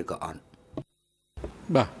នេះដែរឬក៏អត់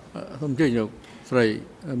បាទសូមអញ្ជើញលោកស្រី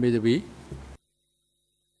មេធាវី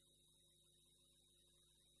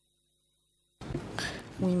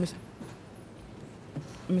Oui,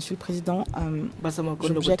 Monsieur le Président, បាទសូមអរគុណ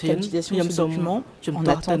លោក j'objecte ប្រធាន à l'utilisation ខ្ញុំ de ce សូម document ជំ en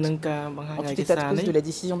ទាស់ទៅ attente. នឹងការបង្ហាញ En ឯ tout ក état សារ de cause នេះ de la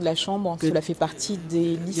décision de la Chambre, cela fait partie des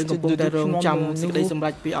យើង listes កំពុង de តែរង documents ចាំ de សេចក្តី nouveaux សម្រេ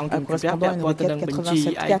ចពីអង្គជំនុំជម្រះ correspondant ពា à ក់ une ព័ន្ធទៅនឹង requête បញ្ជី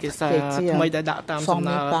ឯ 87.4 ក qui សា a រ été ថ្មីដែលដាក់តាមសំ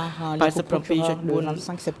ណើ formé par les co-procureurs le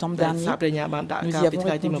 25 septembre ដែលសហ dernier. ប្រញ្ញាបានដាក់ Nous កា y លពី avons ថ្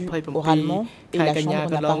ងៃទី répondu 27 oralement et ខែ la កញ្ញា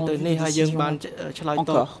Chambre ក n'a ន្ល pas ងទៅ rendu នេះ de ហើយយើង décision បានឆ្លើយ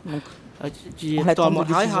តប encore. Donc, ជាត en មក l'attente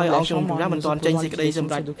de ហើយ décision ហើយ de អ la ង្គជំនុំជម្រះ Chambre, មិនទាន់ nous ចេញ opposons សេចក្តី l'utilisation ស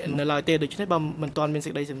ម្រេច de ce document. នៅឡើយទេដូច្នេះបើមិនទាន់មានសេ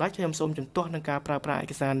ចក្តីសម្រេចខ្ញុំសូមជំទាស់នឹងការប្រើប្រាស់ឯ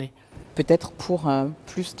កសារនេះ Peut-être pour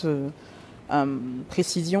plus de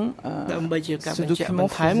précision, ដើម្បីជាការ ce បញ្ជាក់ document ប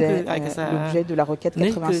ន្ថែមគឺ faisait ឯកសារ l'objet de la requête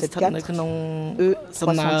នេះគឺស្ថិតនៅក្នុង 87.4 សំ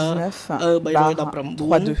ណើ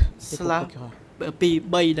E319/32 ស្លាស់23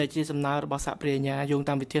ដែលជាសំណើរបស់សហប្រញ្ញាយោង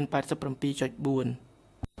តាមវិធាន 87.4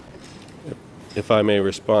 If I may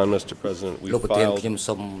respond, Mr. President, we លោកប្រធាន filed ខ្ញុំ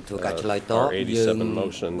សូមធ្វើការឆ្លើយតប our យើង 87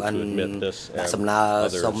 motion បាន to admit this ដាក់ and សំណើ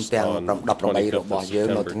others សុំទាំង on 18របស់យើង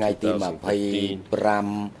នៅ 25th ថ្ងៃទី 2015.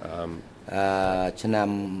 25 ឆ្នាំ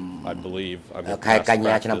I believe under ខែ past កញ្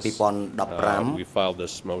ញាឆ្នាំ practice, 2015 we filed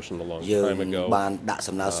this motion a long យើង time ago. បានដាក់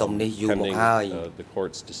សំណើសុំនេះយូរមក Pending ហើយ the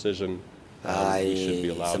court's decision, ហើយ we should be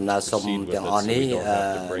allowed សំ to ណើសុំ proceed with ទាំង it អស់ so នេះ we don't have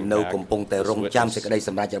to bring នៅ back កំពុងតែរ this ងចាំ witness. សេចក្តីស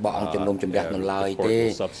ម្រេចរបស់អង្គជំនុំជម្រះនៅឡើយ The court ទេ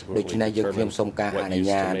will subsequently ដូច្នេះយើងខ្ញុំសូមការ determine អនុញ្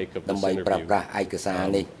ញាត what use to make of this ដើម្បី interview. ប្រើប្រាស់ឯកសារ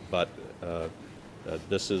នេះ But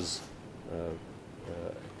this is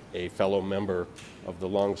a fellow member of the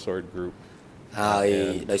Longsword Group ហើយ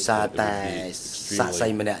ដោយសារតែសាក់សី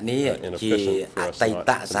ម្នាក់នេះជាអតី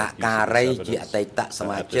តសហការីជាអតីតស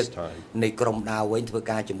មាជិកនៃក្រុមដាវវិញធ្វើ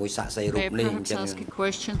ការជាមួយសាក់សីរូបនេះអញ្ចឹង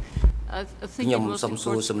ខ្ញុំសូម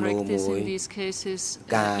សួរសំណួរមួយ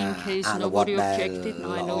ការអនុវត្តដែល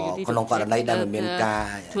ក្នុងករណីដែលមានការ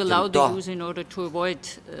ជំទាស់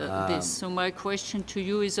So my question to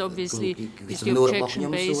you is obviously is the objection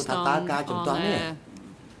based on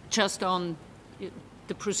just on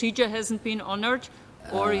the procedure hasn't been honored,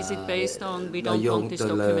 or is it based on we don't want this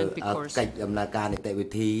document because កិច្ចដំណើរការនីតិវិ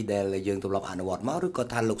ធីដែលយើងទម្លាប់អនុវត្តមកឬក៏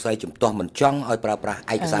ថាលោកស្រីជំទាស់មិនចង់ឲ្យប្រើប្រាស់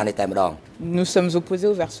ឯកសារនេះតែម្ដង Nous sommes opposés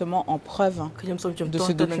au versement en preuve de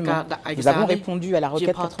ce document. Nous avons répondu à la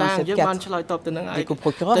requête 87.4 des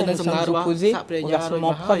coprocureurs et nous sommes opposés au versement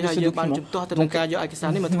en preuve de ce document. Donc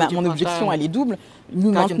mon objection elle est double.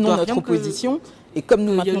 Nous maintenons notre opposition et comme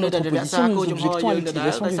nous maintenons notre opposition, nous objectons à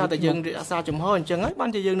l'utilisation du document.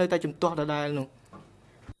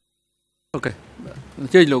 Ok.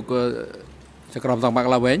 Chơi lục sẽ còn dòng bạc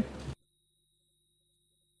là vậy.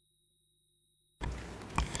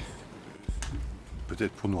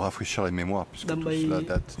 Peut-être pour nous rafraîchir les mémoires, puisque tout cela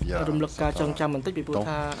date il y a un certain temps.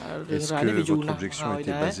 Est-ce que votre objection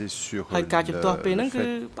était basée sur le fait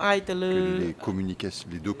que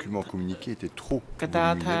les documents communiqués étaient trop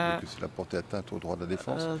volumineux et que cela portait atteinte au droit de la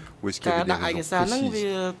défense? Ou est-ce qu'il y avait des raisons précises qui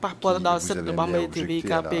vous avaient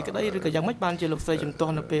objecté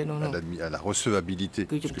à la recevabilité?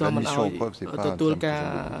 Parce que l'admission en preuve, ce n'est pas un terme que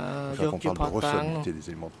j'aime beaucoup. On parle de recevabilité des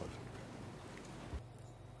éléments de preuve.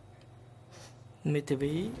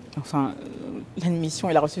 Enfin, l'admission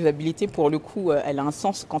et la recevabilité, pour le coup, elle a un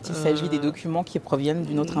sens quand il s'agit des documents qui proviennent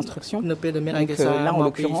d'une autre instruction. Donc là, en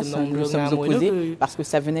l'occurrence, nous sommes opposés parce que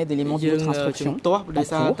ça venait d'éléments d'une autre instruction en cours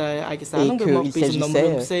et qu'il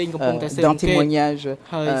s'agissait d'un témoignage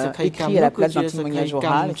écrit à la place d'un témoignage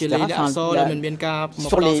oral, etc.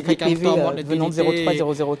 Sur les PV venant de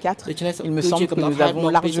 03004, il me semble que nous avons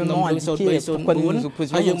largement indiqué pourquoi nous nous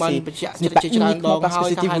opposions. Ce n'est pas uniquement parce que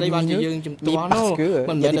c'était volumineux, mais parce qu'il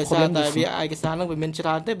y a des problèmes de fond.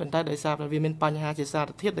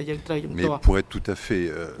 Mais pour être tout à fait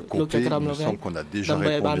complet, il me semble qu'on a déjà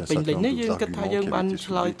répondu à un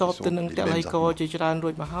certain nombre d'arguments.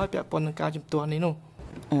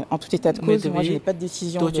 En tout état de cause, moi je n'ai pas de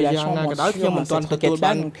décision de la Chambre sur cette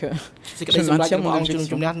requête-là, donc je maintiens mon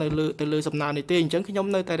objection.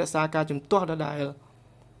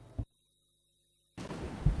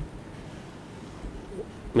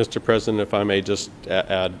 Mr. President, if I may just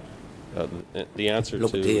add the answer to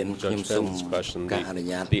Judge Fenn's question,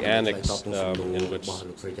 the annex in which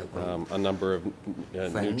a number of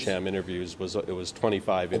new CHAM interviews it was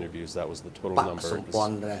 25 interviews. That was the total number.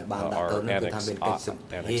 Our Annex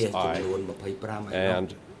I.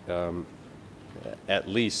 And at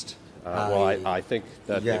least, I think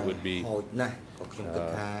that it would be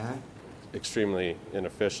extremely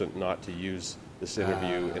inefficient not to use this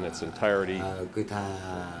interview in its entirety.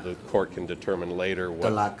 The court can determine later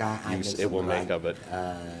what use it will make of it.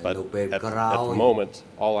 But at the moment,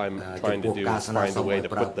 all I'm trying to do is find a way to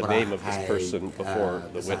put the name of this person before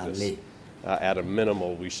the witness. At a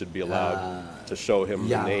minimal, we should be allowed to show him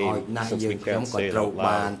the name, since we can't say it out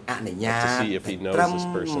loud, to see if he knows this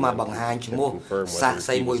person and confirm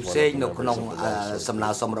whether he was one of the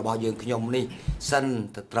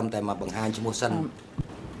members of the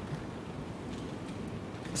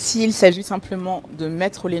S'il s'agit simplement de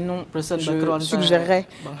mettre les noms, je suggérerais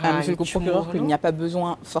à M. le co-procureur qu'il n'y a pas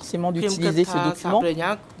besoin forcément d'utiliser ce document.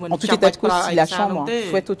 En tout état de cause, si la Chambre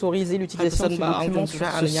souhaite autoriser l'utilisation de ce document sur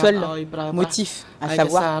ce seul motif, à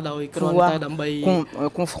savoir pouvoir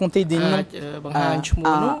confronter des noms à M.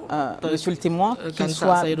 le témoin, qu'il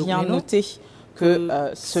soit bien noté que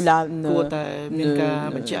cela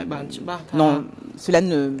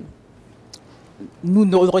nous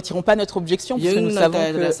ne retirons pas notre objection puisque nous savons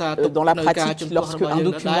que dans la pratique, lorsque un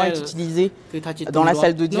document est utilisé dans la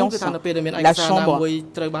salle d'audience, la Chambre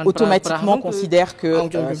automatiquement considère que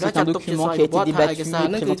c'est un document qui a été débattu et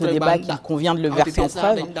présenté au débat, qu'il convient de le verser en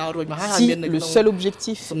preuve. Si le seul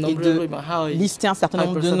objectif est de lister un certain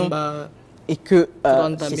nombre de noms et que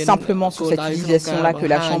c'est simplement sur cette utilisation-là que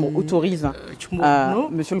la Chambre autorise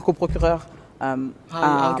Monsieur le coprocureur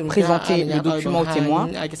à présenter le document au témoin,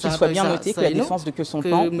 qu'il soit bien noté que la défense de que son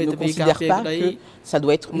camp ne considère pas que ça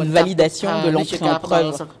doit être une validation de l'entrée en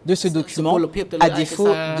preuve de ce document, à défaut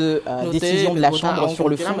de décision de la Chambre sur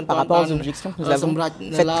le fond par rapport aux objections que nous avons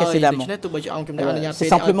faites précédemment. C'est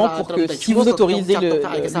simplement pour que, si vous autorisez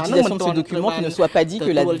l'utilisation de ce document, qu'il ne soit pas dit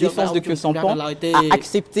que la défense de que son camp a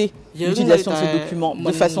accepté l'utilisation de ce document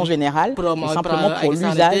de façon générale, mais simplement pour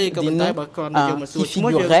l'usage des noms qui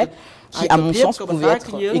figureraient qui, à mon sens, pouvait être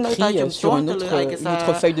écrit sur une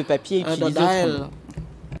autre feuille de papier utilisée autrement.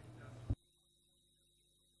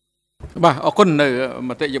 បាទអរគុណនៅ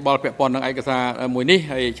មតិយោបល់ពាក់ព័ន្ធនឹងឯកសារមួយនេះ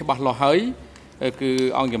ហើយច្បាស់លាស់ហើយគឺ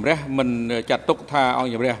អង្គជំរះមិនចាត់ទុកថាអង្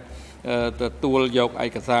គជំរះទទួលយកឯ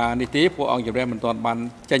កសារនេះទេពួកអង្គជំរះមិនទាន់បាន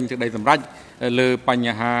ចេញសេចក្តីសម្រេចលើប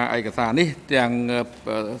ញ្ហាឯកសារនេះទាំង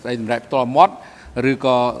សេចក្តីសម្រេចផ្ទាល់មាត់ឬ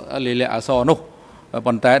ក៏លាយលក្ខណ៍អក្សរនោះ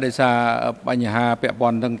ប៉ុន្តែដោយសារបញ្ហាពាក់ព័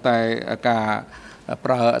ន្ធនឹងតែការ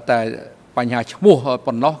ប្រើតែបញ្ហាឈ្មោះ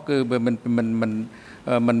ប៉ុណ្ណោះគឺមិ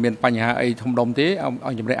នមានបញ្ហាអីធំដុំទេអ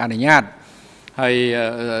ង្គជំរះអនុញ្ញាតហើយ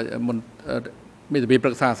មេធាវីប្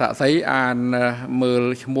រឹក្សាសាក្សីអានមើល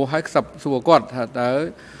ឈ្មោះហើយខ្សឹបសួរគាត់ថាតើ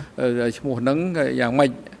ឈ្មោះហ្នឹងយ៉ាងម៉េ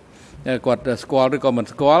ចគាត់ស្គាល់ឬក៏មិន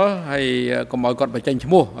ស្គាល់ហើយកុំឲ្យគាត់បញ្ចេញឈ្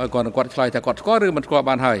មោះឲ្យគាត់ឆ្លើយថាគាត់ស្គាល់ឬមិនស្គាល់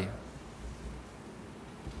បានហើយ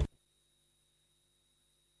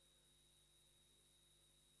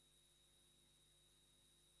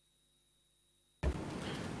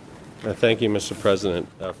Thank you, Mr. President.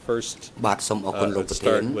 First, let's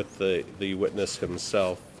start with the witness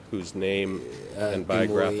himself, whose name and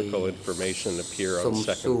biographical information appear on the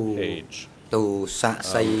second page. ទូសាក់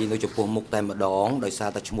សីនៅចំពោះមុខតែម្ដងដោយសារ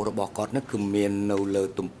តែឈ្មោះរបស់គាត់នេះគឺមាននៅលើ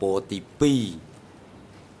ទំព័រទី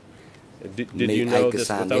Did you know this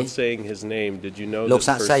without saying his name? Did you know this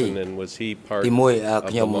person and was he part of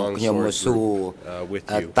the longsword group with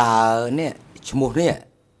you? តើនេះឈ្មោះនេះ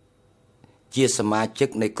ជាសមាជិក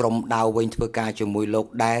នៃក្រុមដាវវិញធ្វើការជាមួយលោក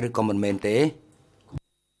ដែរឬក៏មិនមែនទេ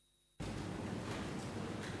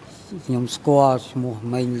ខ្ញុំស្គាល់ឈ្មោះ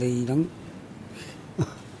ម៉េងលីហ្នឹង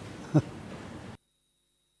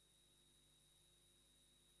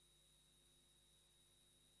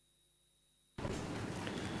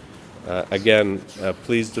Again,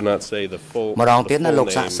 please do not say the full name. ម្ដងទៀតណាលោក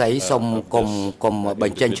សាក់សីសូមកុំប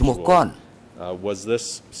ញ្ចេញឈ្មោះគាត់ Was this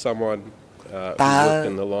someone who worked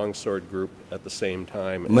in the longsword group at the same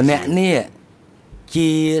time? ម្នាក់នេះជា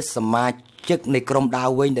សមាជិកនៃក្រុមដាវ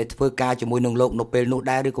វិញដែលធ្វើការជាមួយនឹងលោកនៅពេលនោះ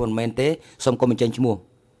ដែរឬក៏មិនមែនទេសូមកុំបញ្ចេញឈ្មោះ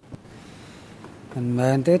មិន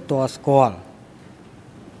មែនទេតើស្គាល់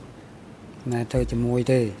ណែធ្វើជាមួយ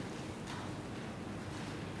ទេ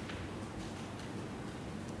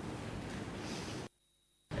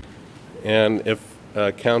And if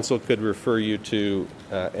council could refer you to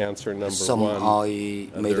answer number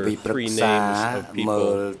 1, there are 3 names of people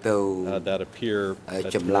that appear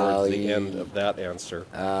towards the end of that answer.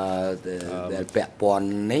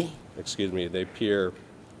 Excuse me, they appear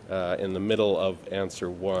in the middle of answer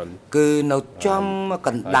 1. គឺនៅចំក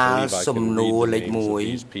ណ្ដាលសំណួរលេខ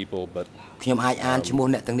 1 ខ្ញុំអាចអានឈ្មោះ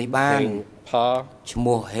អ្នកទាំងនេះបានឈ្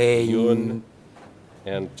មោះហេង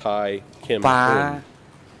and Thai Kim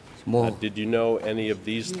Did you know any of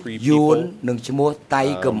these 3 people? យួននិងឈ្មោះតៃ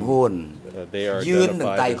កំហ៊ុន យួននិ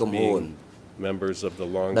ងតៃកំហ៊ុន members of the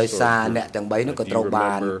longsword ដោយសារអ្នកទាំង3នោះក៏ត្រូវ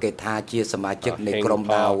បានគេថាជាសមាជិកនៃក្រុម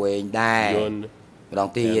ដាវវែងដែរម្ដង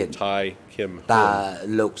ទៀតតើ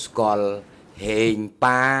លោកស្គាល់ហេង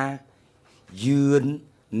ប៉ាយួន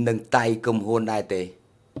និងតៃកំហ៊ុនដែរទេ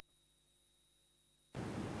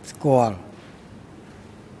ស្គាល់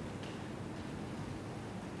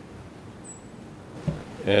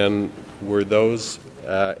And were those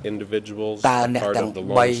individuals part of the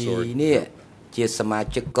longsword group? ជាសមា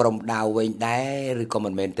ជិកក្រុមដាវវែងដែរឬក៏មិ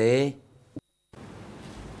នមែនទេ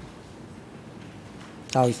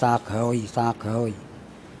តើសាក្រោយ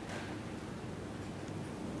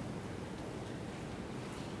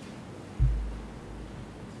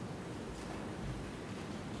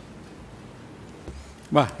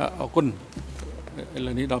បាទអរគុណឥ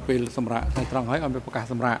ឡូវនេះដល់ពេលសម្រាប់ថ្ងៃត្រង់ហើយឲ្យមានប្រកាស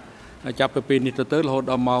សម្រាប់ចាប់ពីពេលនេះទៅរហូត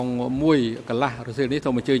ដល់ម៉ោង 1 កន្លះរសៀលនេះសូ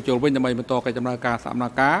មអញ្ជើញចូលវិញដើម្បីបន្តកិច្ចដំណើរការសកម្ម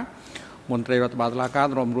ភាពមន្ត្រីរដ្ឋបាលតុលាការ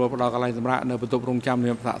រួមរួលផ្ដល់កន្លែងសម្រាប់នៅបន្ទប់រងចាំ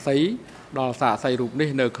នាមសាក់សីដល់សាក់សីរូបនេះ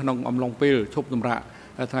នៅក្នុងអំឡុងពេលឈប់សម្រាក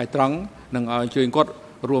ថ្ងៃត្រង់និងឲ្យអញ្ជើញគាត់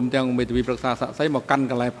រួមទាំងមេធាវីប្រឹក្សាសាក់សីមកកាន់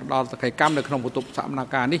កន្លែងផ្ដល់សកម្មកម្មនៅក្នុងបន្ទប់សកម្ម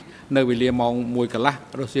ភាពនេះនៅវេលាម៉ោង 1 កន្លះ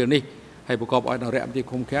រសៀលនេះហើយប្រកបឲ្យដល់រយៈពេល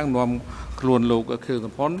ឃុំឃាំងនាំខ្លួនលោកខឿ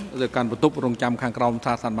សំផុនទៅកាន់បន្ទប់រងចាំខាងក្រោម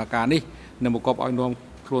សាសនភាពនេះនិងប្រកបឲ្យនាំ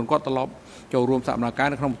ខ្លួនគាត់ត្រឡប់ចូលរួមសកម្មភាព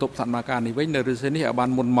នៅក្នុងបន្ទប់សកម្មភាពនេះវិញនៅរសៀលនេះឲ្យបាន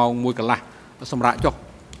មុនម៉ោង 1 កន្លះសម្រាប់ចុះ